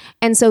it.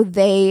 And so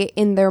they,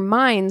 in their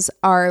minds,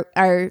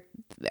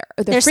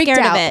 they're freaked scared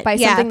out of it by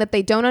something that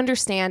they don't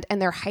understand,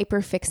 and they're hyper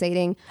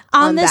fixating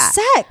on the that,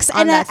 sex.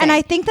 And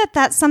I think that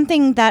that's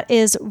something that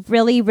is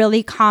really,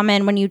 really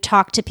common when you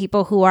talk to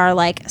people who are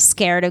like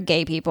scared of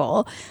gay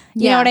people.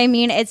 You know what I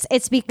mean?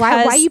 It's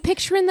because why are you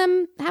picturing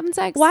them having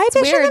sex? Why It's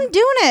picture weird. them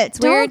doing it?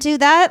 Don't weird. do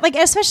that. Like,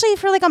 especially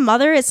for like a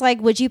mother, it's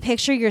like, would you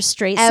picture your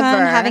straight son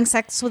having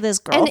sex with his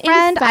And in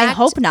girlfriend? I fact,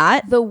 hope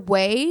not. The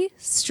way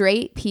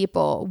straight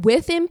people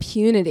with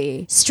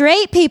impunity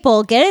Straight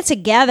people, get it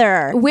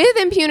together.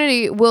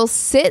 will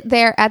sit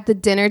there at the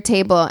dinner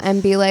table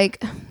and be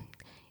like,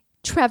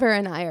 Trevor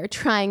and I are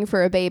trying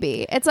for a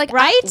baby. It's like,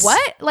 right?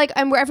 What? Like,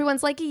 and where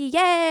everyone's like,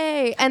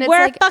 yay. And it's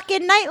We're like,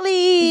 fucking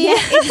nightly. yeah,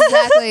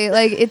 exactly.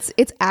 Like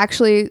it's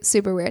actually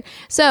super weird.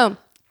 So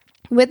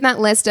with that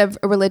list of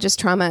religious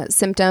trauma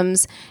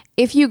symptoms,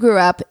 if you grew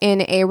up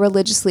in a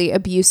religiously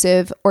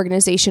abusive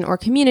organization or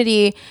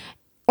community,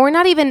 or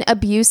not even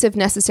abusive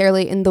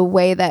necessarily in the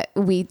way that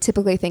we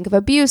typically think of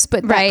abuse,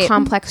 but that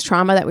complex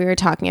trauma that we were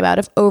talking about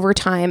of over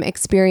time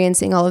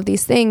experiencing all of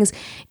these things,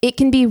 it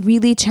can be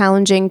really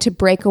challenging to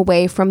break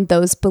away from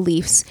those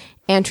beliefs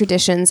and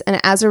traditions. And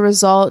as a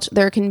result,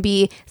 there can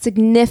be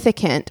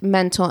significant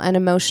mental and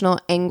emotional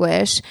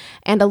anguish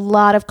and a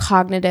lot of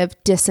cognitive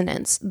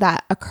dissonance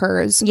that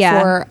occurs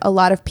for a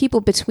lot of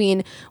people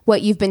between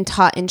what you've been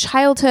taught in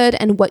childhood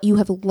and what you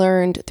have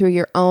learned through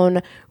your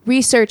own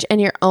research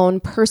and your own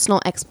personal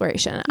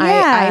exploration.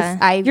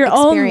 I your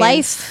own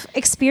life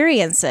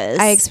experiences.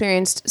 I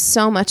experienced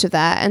so much of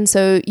that. And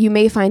so you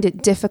may find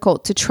it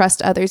difficult to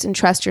trust others and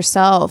trust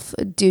yourself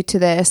due to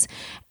this.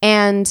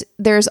 And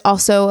there's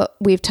also,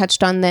 we've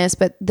touched on this,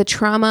 but the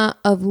trauma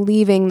of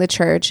leaving the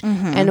church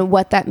and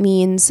what that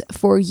means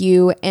for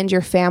you and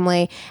your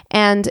family.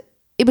 And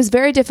it was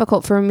very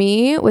difficult for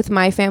me with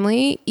my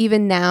family.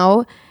 Even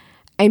now,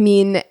 I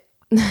mean,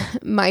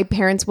 my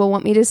parents will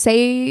want me to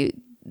say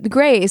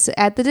grace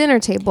at the dinner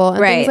table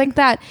and things like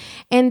that.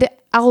 And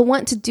I'll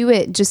want to do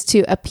it just to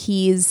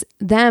appease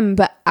them,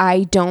 but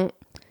I don't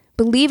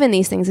believe in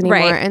these things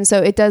anymore. And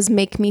so it does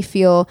make me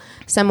feel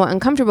somewhat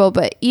uncomfortable.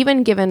 But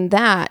even given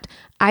that,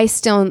 I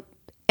still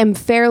am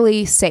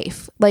fairly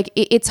safe. Like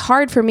it's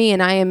hard for me,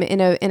 and I am in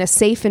a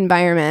safe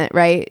environment,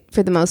 right?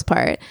 For the most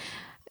part.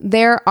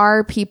 There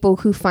are people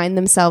who find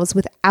themselves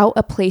without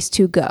a place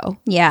to go.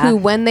 Yeah. Who,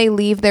 when they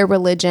leave their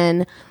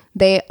religion,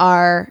 They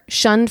are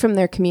shunned from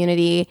their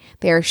community.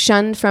 They are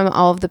shunned from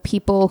all of the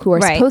people who are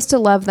Right. supposed to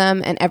love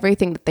them and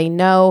everything that they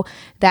know.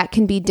 That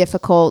can be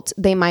difficult.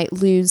 They might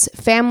lose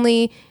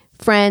family,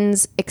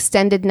 friends,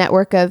 extended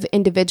network of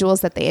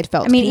individuals that they had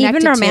felt I mean, even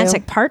connected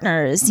romantic to.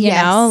 partners, you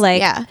Yes. know,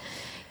 like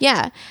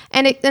Yeah.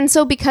 And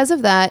so because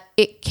of that,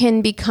 it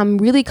can become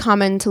really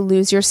common to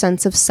lose your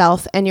sense of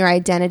self and your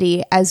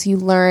identity as you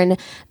learn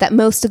that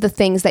most of the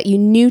things that you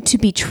knew to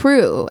be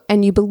true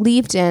and you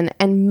believed in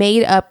and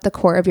made up the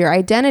core of your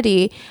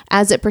identity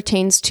as it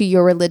pertains to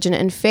your religion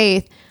and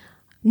faith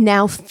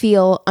now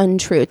feel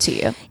untrue to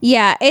you.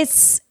 Yeah,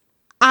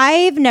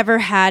 I've never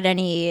had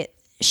any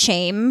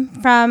shame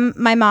from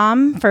my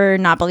mom for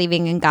not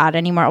believing in God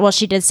anymore. Well,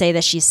 she did say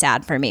that she's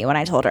sad for me when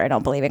I told her I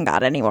don't believe in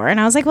God anymore. And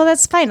I was like, well,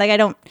 that's fine. Like I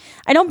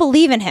don't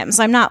believe in him,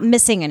 so I'm not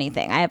missing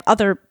anything. I have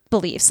other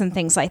beliefs and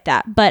things like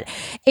that. But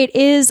it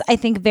is, I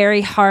think,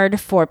 very hard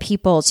for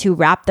people to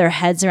wrap their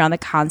heads around the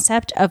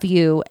concept of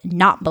you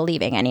not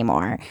believing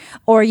anymore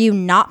or you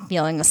not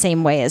feeling the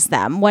same way as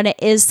them when it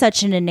is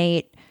such an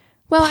innate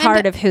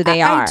part of who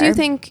they are. I do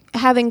think,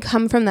 having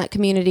come from that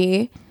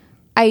community,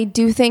 I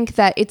do think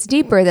that it's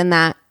deeper than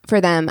that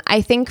for them.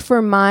 I think for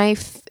my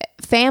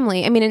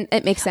family, I mean,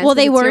 it makes sense. Well,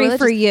 they that it's worry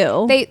irreligious. for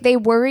you. They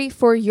worry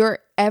for your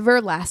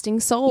everlasting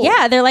soul.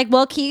 Yeah, they're like,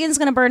 well, Keegan's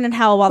going to burn in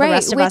hell while the Right,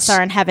 rest of us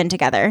are in heaven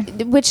together.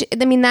 Which,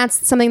 I mean,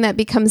 that's something that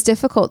becomes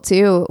difficult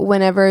too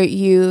whenever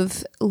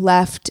you've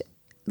left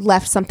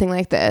something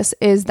like this,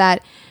 is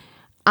that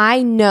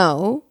I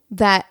know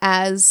that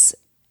as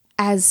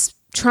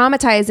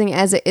traumatizing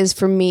as it is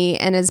for me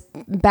and as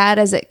bad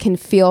as it can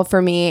feel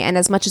for me, and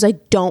as much as I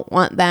don't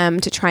want them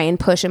to try and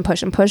push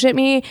at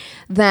me,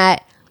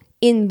 that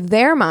in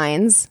their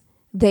minds,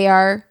 they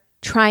are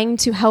trying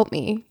to help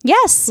me.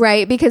 Yes.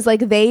 Right? Because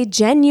like they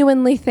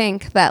genuinely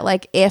think that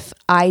like if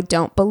I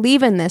don't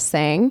believe in this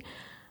thing,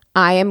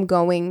 I am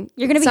going...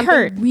 You're going to be something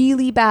hurt.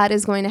 really bad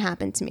is going to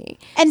happen to me.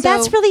 And So-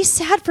 that's really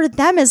sad for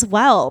them as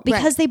well,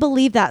 because Right. they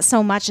believe that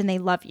so much and they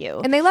love you.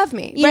 And they love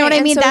me. You know Right. what I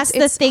And mean? so That's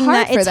the thing,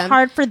 that for it's them.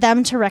 hard for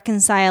them to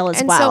reconcile as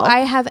And well. so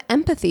I have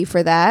empathy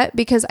for that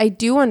because I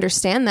do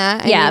understand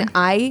that. Yeah. I mean,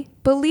 I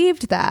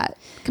believed that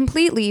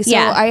completely. So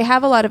Yeah. I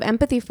have a lot of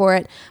empathy for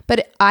it.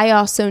 But I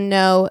also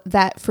know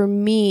that for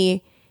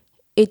me,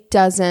 it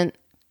doesn't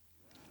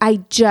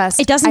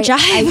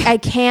jive. I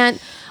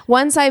can't.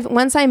 Once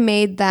I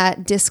made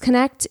that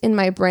disconnect in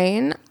my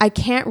brain, I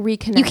can't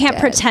reconnect. you can't it.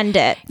 pretend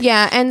it.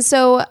 Yeah, and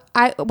so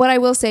what I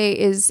will say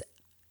is,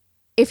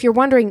 if you're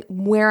wondering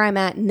where I'm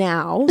at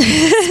now,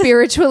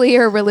 spiritually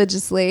or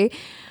religiously,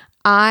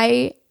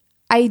 I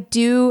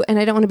do, and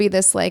I don't want to be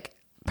this like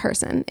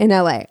person in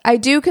LA. I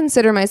do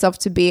consider myself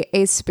to be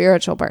a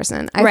spiritual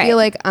person. I Right. feel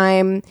like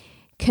I'm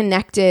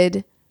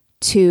connected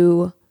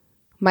to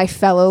my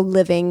fellow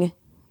living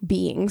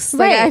beings.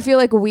 Like, Right. I feel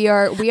like we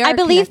are. I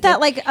believe connected. that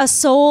like a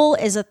soul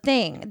is a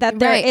thing, that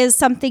there Right. is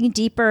something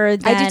deeper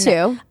than I do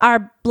too.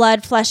 our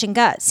blood, flesh, and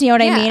guts. You know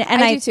what Yeah, I mean?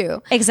 And I do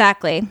too.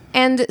 Exactly.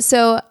 And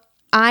so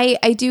I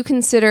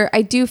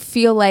do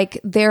feel like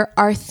there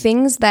are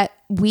things that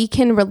we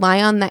can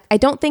rely on that I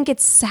don't think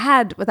it's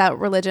sad without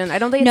religion. I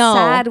don't think No. it's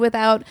sad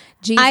without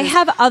Jesus. I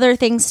have other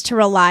things to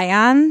rely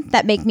on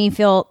that make me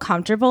feel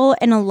comfortable.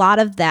 And a lot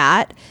of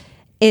that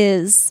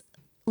is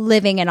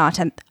living in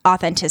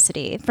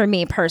authenticity for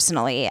me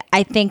personally.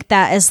 I think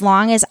that as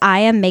long as I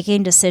am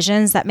making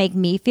decisions that make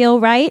me feel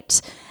right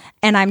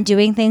and I'm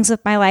doing things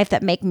with my life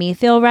that make me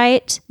feel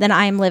right, then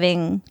I'm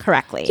living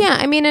correctly. Yeah,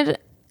 I mean,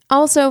 it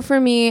also for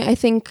me, I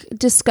think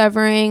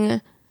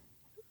discovering,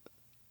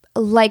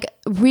 like,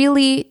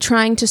 really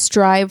trying to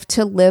strive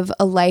to live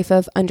a life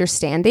of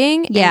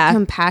understanding Yeah. and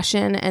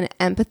compassion and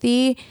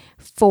empathy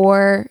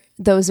for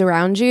those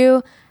around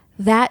you.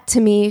 That to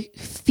me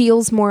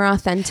feels more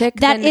authentic.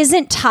 That than,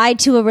 isn't tied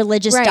to a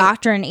religious Right.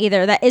 doctrine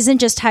either. That isn't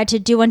just tied to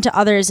do unto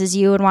others as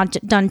you would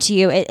want done to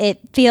you.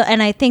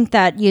 And I think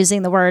that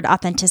using the word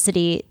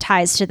authenticity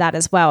ties to that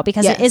as well,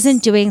 because Yes. it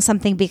isn't doing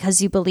something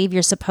because you believe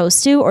you're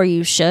supposed to or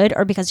you should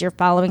or because you're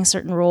following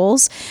certain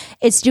rules.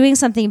 It's doing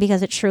something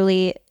because it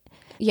truly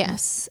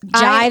yes,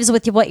 jives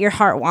with what your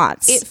heart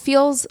wants. It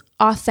feels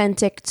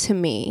authentic to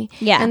me.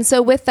 Yeah. And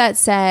so with that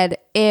said,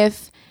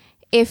 if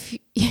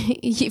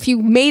you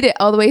made it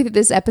all the way through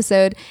this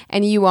episode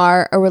and you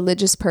are a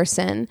religious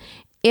person,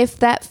 if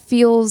that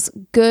feels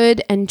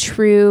good and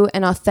true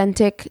and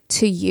authentic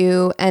to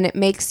you and it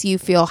makes you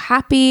feel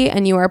happy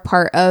and you are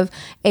part of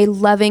a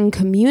loving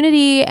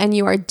community and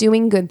you are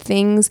doing good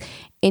things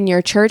in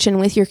your church and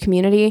with your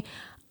community,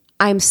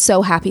 I'm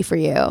so happy for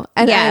you.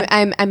 And Yeah.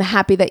 I'm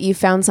happy that you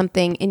found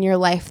something in your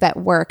life that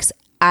works.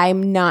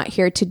 I'm not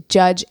here to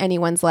judge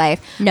anyone's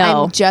life.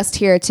 No. I'm just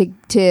here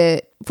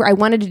I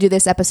wanted to do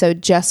this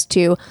episode just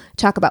to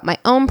talk about my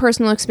own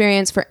personal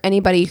experience for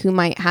anybody who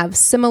might have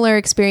similar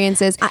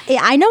experiences.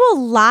 I know a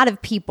lot of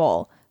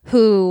people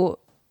who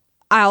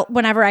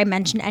whenever I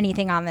mention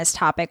anything on this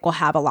topic, will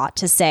have a lot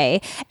to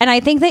say. And I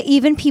think that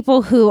even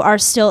people who are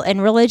still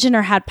in religion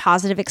or had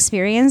positive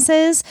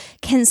experiences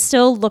can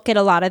still look at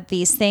a lot of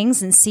these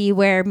things and see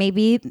where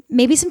maybe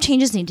some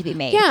changes need to be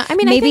made. Yeah, I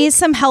mean, maybe I think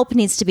some help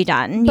needs to be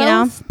done. You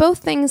know, both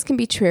things can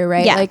be true,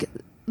 right? Yeah. Like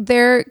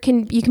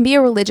you can be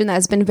a religion that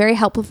has been very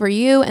helpful for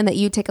you and that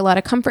you take a lot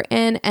of comfort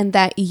in and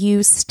that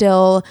you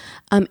still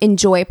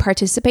enjoy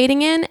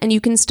participating in, and you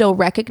can still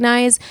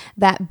recognize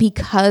that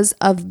because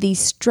of the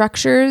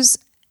structures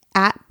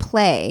at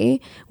play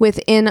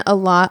within a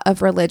lot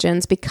of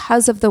religions,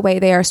 because of the way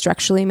they are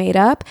structurally made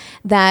up,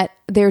 that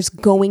there's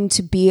going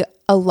to be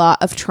a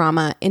lot of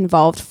trauma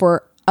involved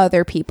for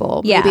other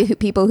people, maybe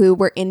people who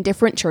were in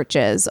different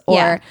churches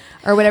or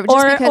whatever,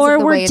 just because of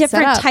the were way it's set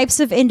different up. types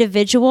of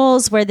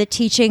individuals where the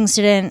teachings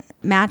didn't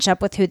match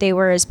up with who they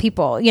were as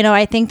people. You know,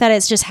 I think that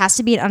it just has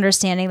to be an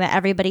understanding that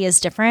everybody is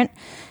different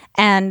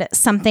and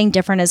something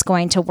different is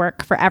going to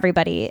work for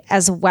everybody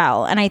as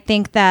well. And I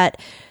think that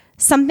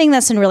something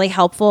that's been really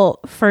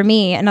helpful for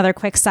me, another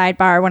quick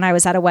sidebar, when I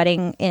was at a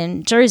wedding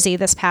in Jersey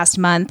this past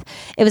month,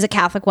 it was a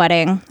Catholic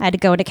wedding. I had to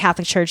go into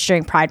Catholic church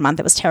during Pride Month.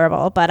 It was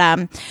terrible. But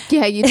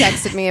yeah, you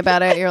texted me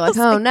about it. You're like,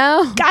 oh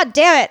no. God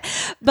damn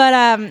it.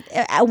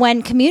 But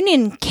when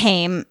communion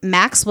came,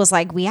 Max was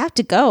like, we have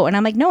to go. And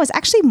I'm like, no, it's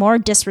actually more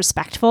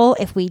disrespectful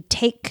if we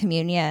take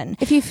communion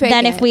if you fake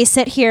than it. if we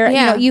sit here.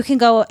 Yeah. You know, you can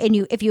go and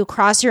if you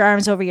cross your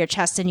arms over your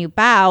chest and you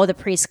bow, the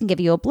priest can give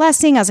you a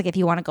blessing. I was like, if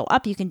you want to go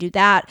up, you can do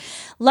that.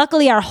 Luckily,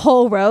 our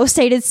whole row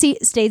stayed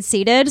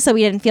seated, so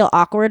we didn't feel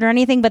awkward or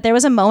anything. But there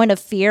was a moment of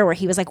fear where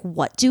he was like,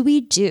 what do we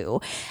do?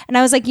 And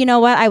I was like, you know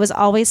what? I was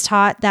always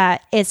taught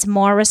that it's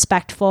more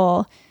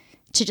respectful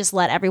to just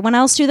let everyone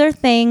else do their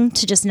thing,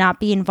 to just not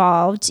be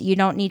involved. You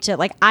don't need to,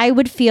 like, I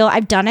would feel,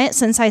 I've done it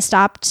since I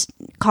stopped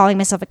calling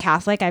myself a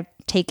Catholic. I've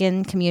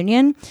taken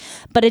communion,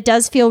 but it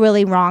does feel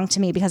really wrong to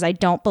me because I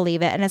don't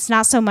believe it. And it's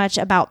not so much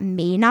about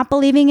me not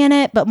believing in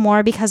it, but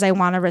more because I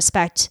want to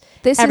respect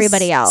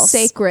everybody else.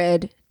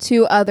 Sacred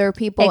to other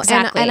people.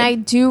 Exactly. And I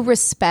do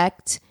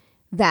respect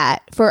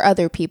that for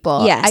other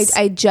people. Yes.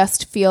 I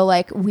just feel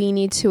like we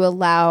need to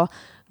allow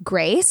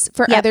grace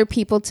for other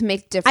people to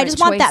make different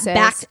choices. I just want that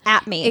back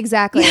at me.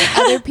 Exactly.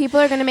 Other people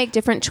are going to make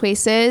different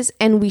choices,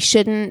 and we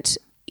shouldn't,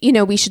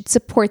 we should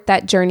support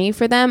that journey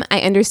for them. I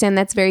understand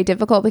that's very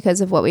difficult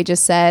because of what we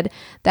just said,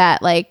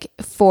 that like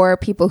for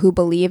people who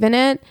believe in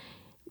it,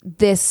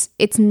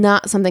 it's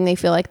not something they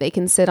feel like they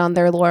can sit on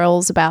their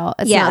laurels about.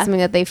 It's not something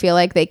that they feel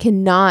like they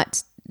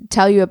cannot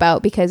tell you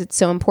about because it's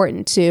so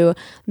important to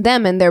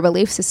them and their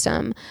belief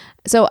system.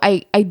 So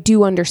I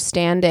do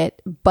understand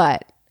it,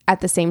 but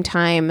at the same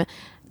time,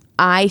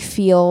 I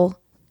feel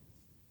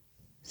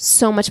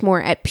so much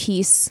more at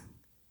peace.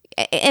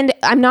 And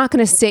I'm not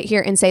going to sit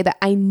here and say that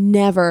I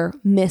never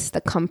miss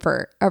the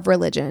comfort of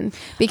religion,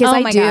 because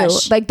I do.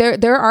 Gosh. Like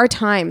there are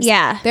times.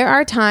 Yeah. There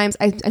are times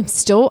I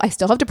still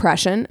have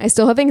depression. I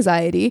still have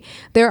anxiety.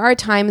 There are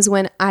times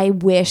when I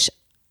wish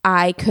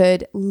I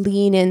could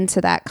lean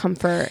into that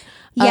comfort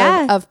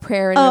of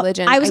prayer and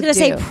religion. I was going to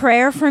say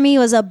prayer for me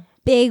was a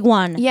big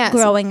one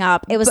growing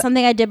up. It was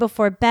something I did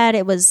before bed.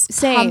 It was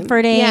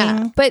comforting.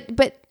 Yeah.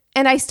 But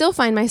and I still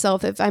find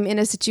myself, if I'm in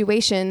a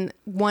situation,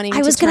 wanting to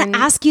I was going to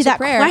ask you that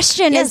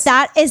question. Yes.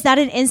 Is that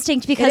an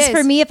instinct? Because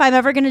for me, if I'm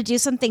ever going to do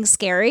something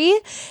scary,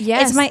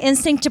 it's my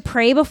instinct to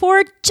pray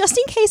before, just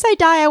in case I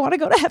die, I want to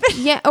go to heaven.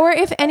 Yeah. Or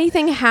if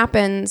anything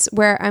happens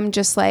where I'm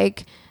just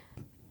like,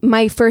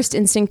 my first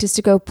instinct is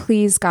to go,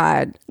 please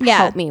God,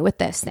 help me with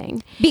this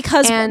thing.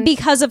 Because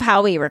of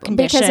how we were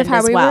conditioned, because of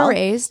how we were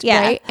raised,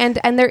 right?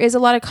 And there is a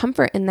lot of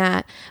comfort in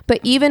that. But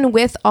even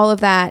with all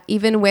of that,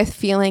 even with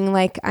feeling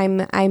like I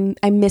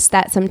miss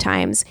that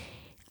sometimes,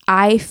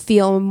 I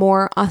feel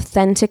more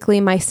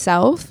authentically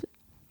myself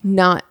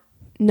not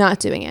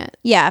doing it.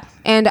 Yeah.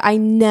 And I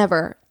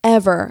never,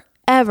 ever,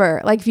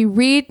 like, if you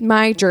read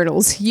my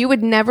journals, you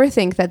would never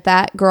think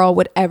that girl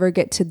would ever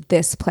get to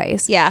this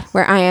place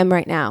where I am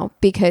right now,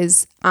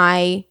 because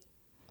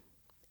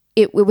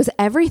it was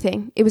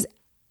everything. It was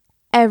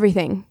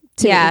everything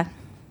to me,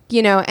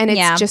 and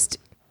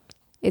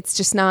it's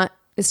just not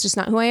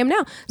who I am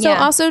now. So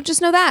also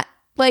just know that,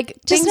 like,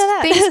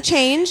 things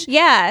change.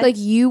 Yeah. Like,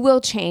 you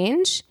will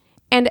change,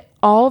 and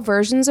all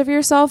versions of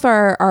yourself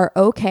are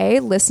okay.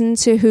 Listen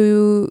to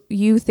who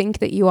you think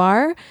that you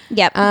are.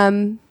 Yep.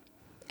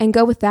 And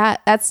go with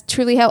that. That's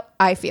truly how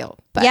I feel.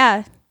 But.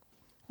 Yeah.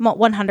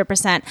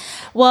 100%.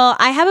 Well,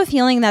 I have a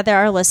feeling that there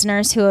are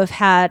listeners who have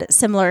had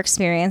similar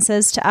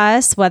experiences to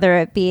us, whether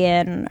it be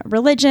in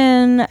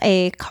religion,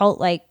 a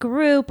cult-like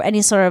group,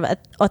 any sort of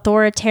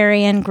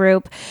authoritarian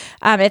group.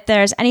 If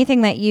there's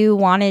anything that you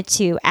wanted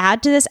to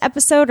add to this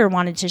episode or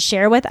wanted to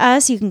share with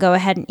us, you can go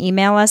ahead and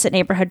email us at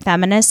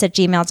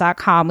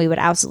neighborhoodfeminist@gmail.com. We would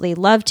absolutely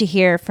love to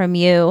hear from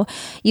you.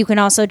 You can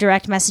also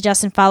direct message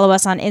us and follow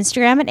us on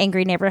Instagram at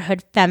Angry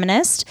Neighborhood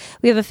Feminist.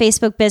 We have a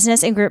Facebook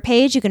business and group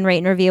page. You can rate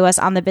and review us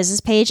on the business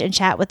page and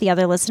chat with the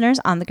other listeners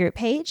on the group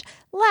page.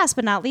 Last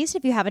but not least,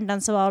 if you haven't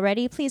done so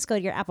already, please go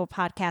to your Apple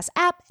Podcast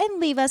app and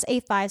leave us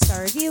a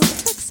 5-star review, a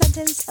quick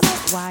sentence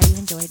about why you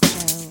enjoyed the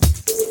show.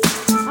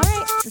 All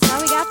right, that's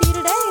all we got for you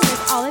today.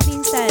 With all that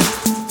being said,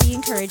 we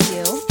encourage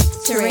you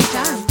to rate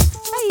them.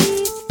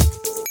 Bye.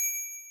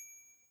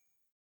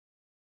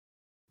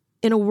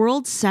 In a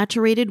world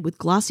saturated with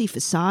glossy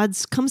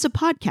facades comes a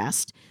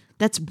podcast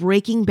that's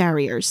breaking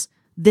barriers.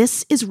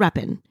 This is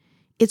Reppin'.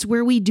 It's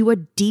where we do a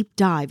deep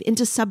dive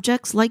into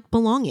subjects like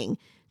belonging,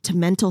 to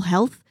mental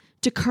health,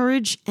 to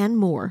courage, and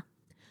more.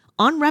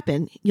 On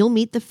Reppin', you'll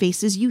meet the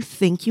faces you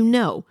think you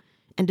know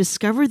and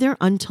discover their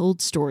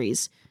untold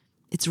stories.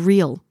 It's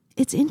real,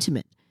 it's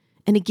intimate,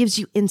 and it gives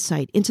you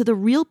insight into the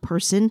real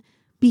person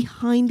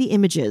behind the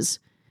images.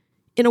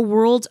 In a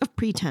world of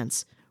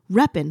pretense,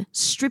 Reppin'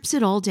 strips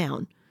it all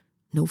down.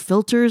 No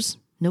filters,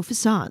 no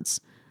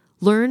facades.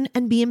 Learn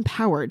and be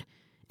empowered,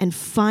 and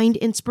find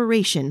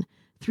inspiration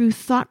through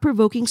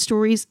thought-provoking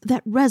stories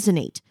that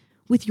resonate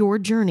with your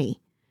journey.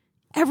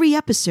 Every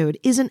episode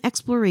is an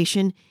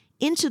exploration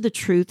into the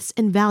truths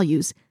and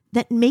values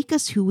that make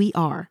us who we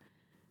are.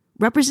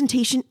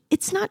 Representation,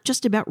 it's not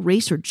just about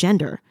race or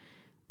gender.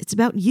 It's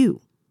about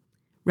you.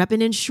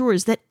 Reppin'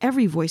 ensures that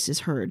every voice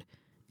is heard,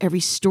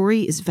 every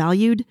story is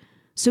valued,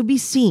 so be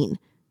seen,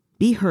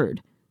 be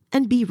heard,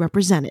 and be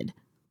represented.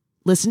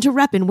 Listen to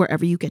Reppin'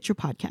 wherever you get your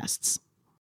podcasts.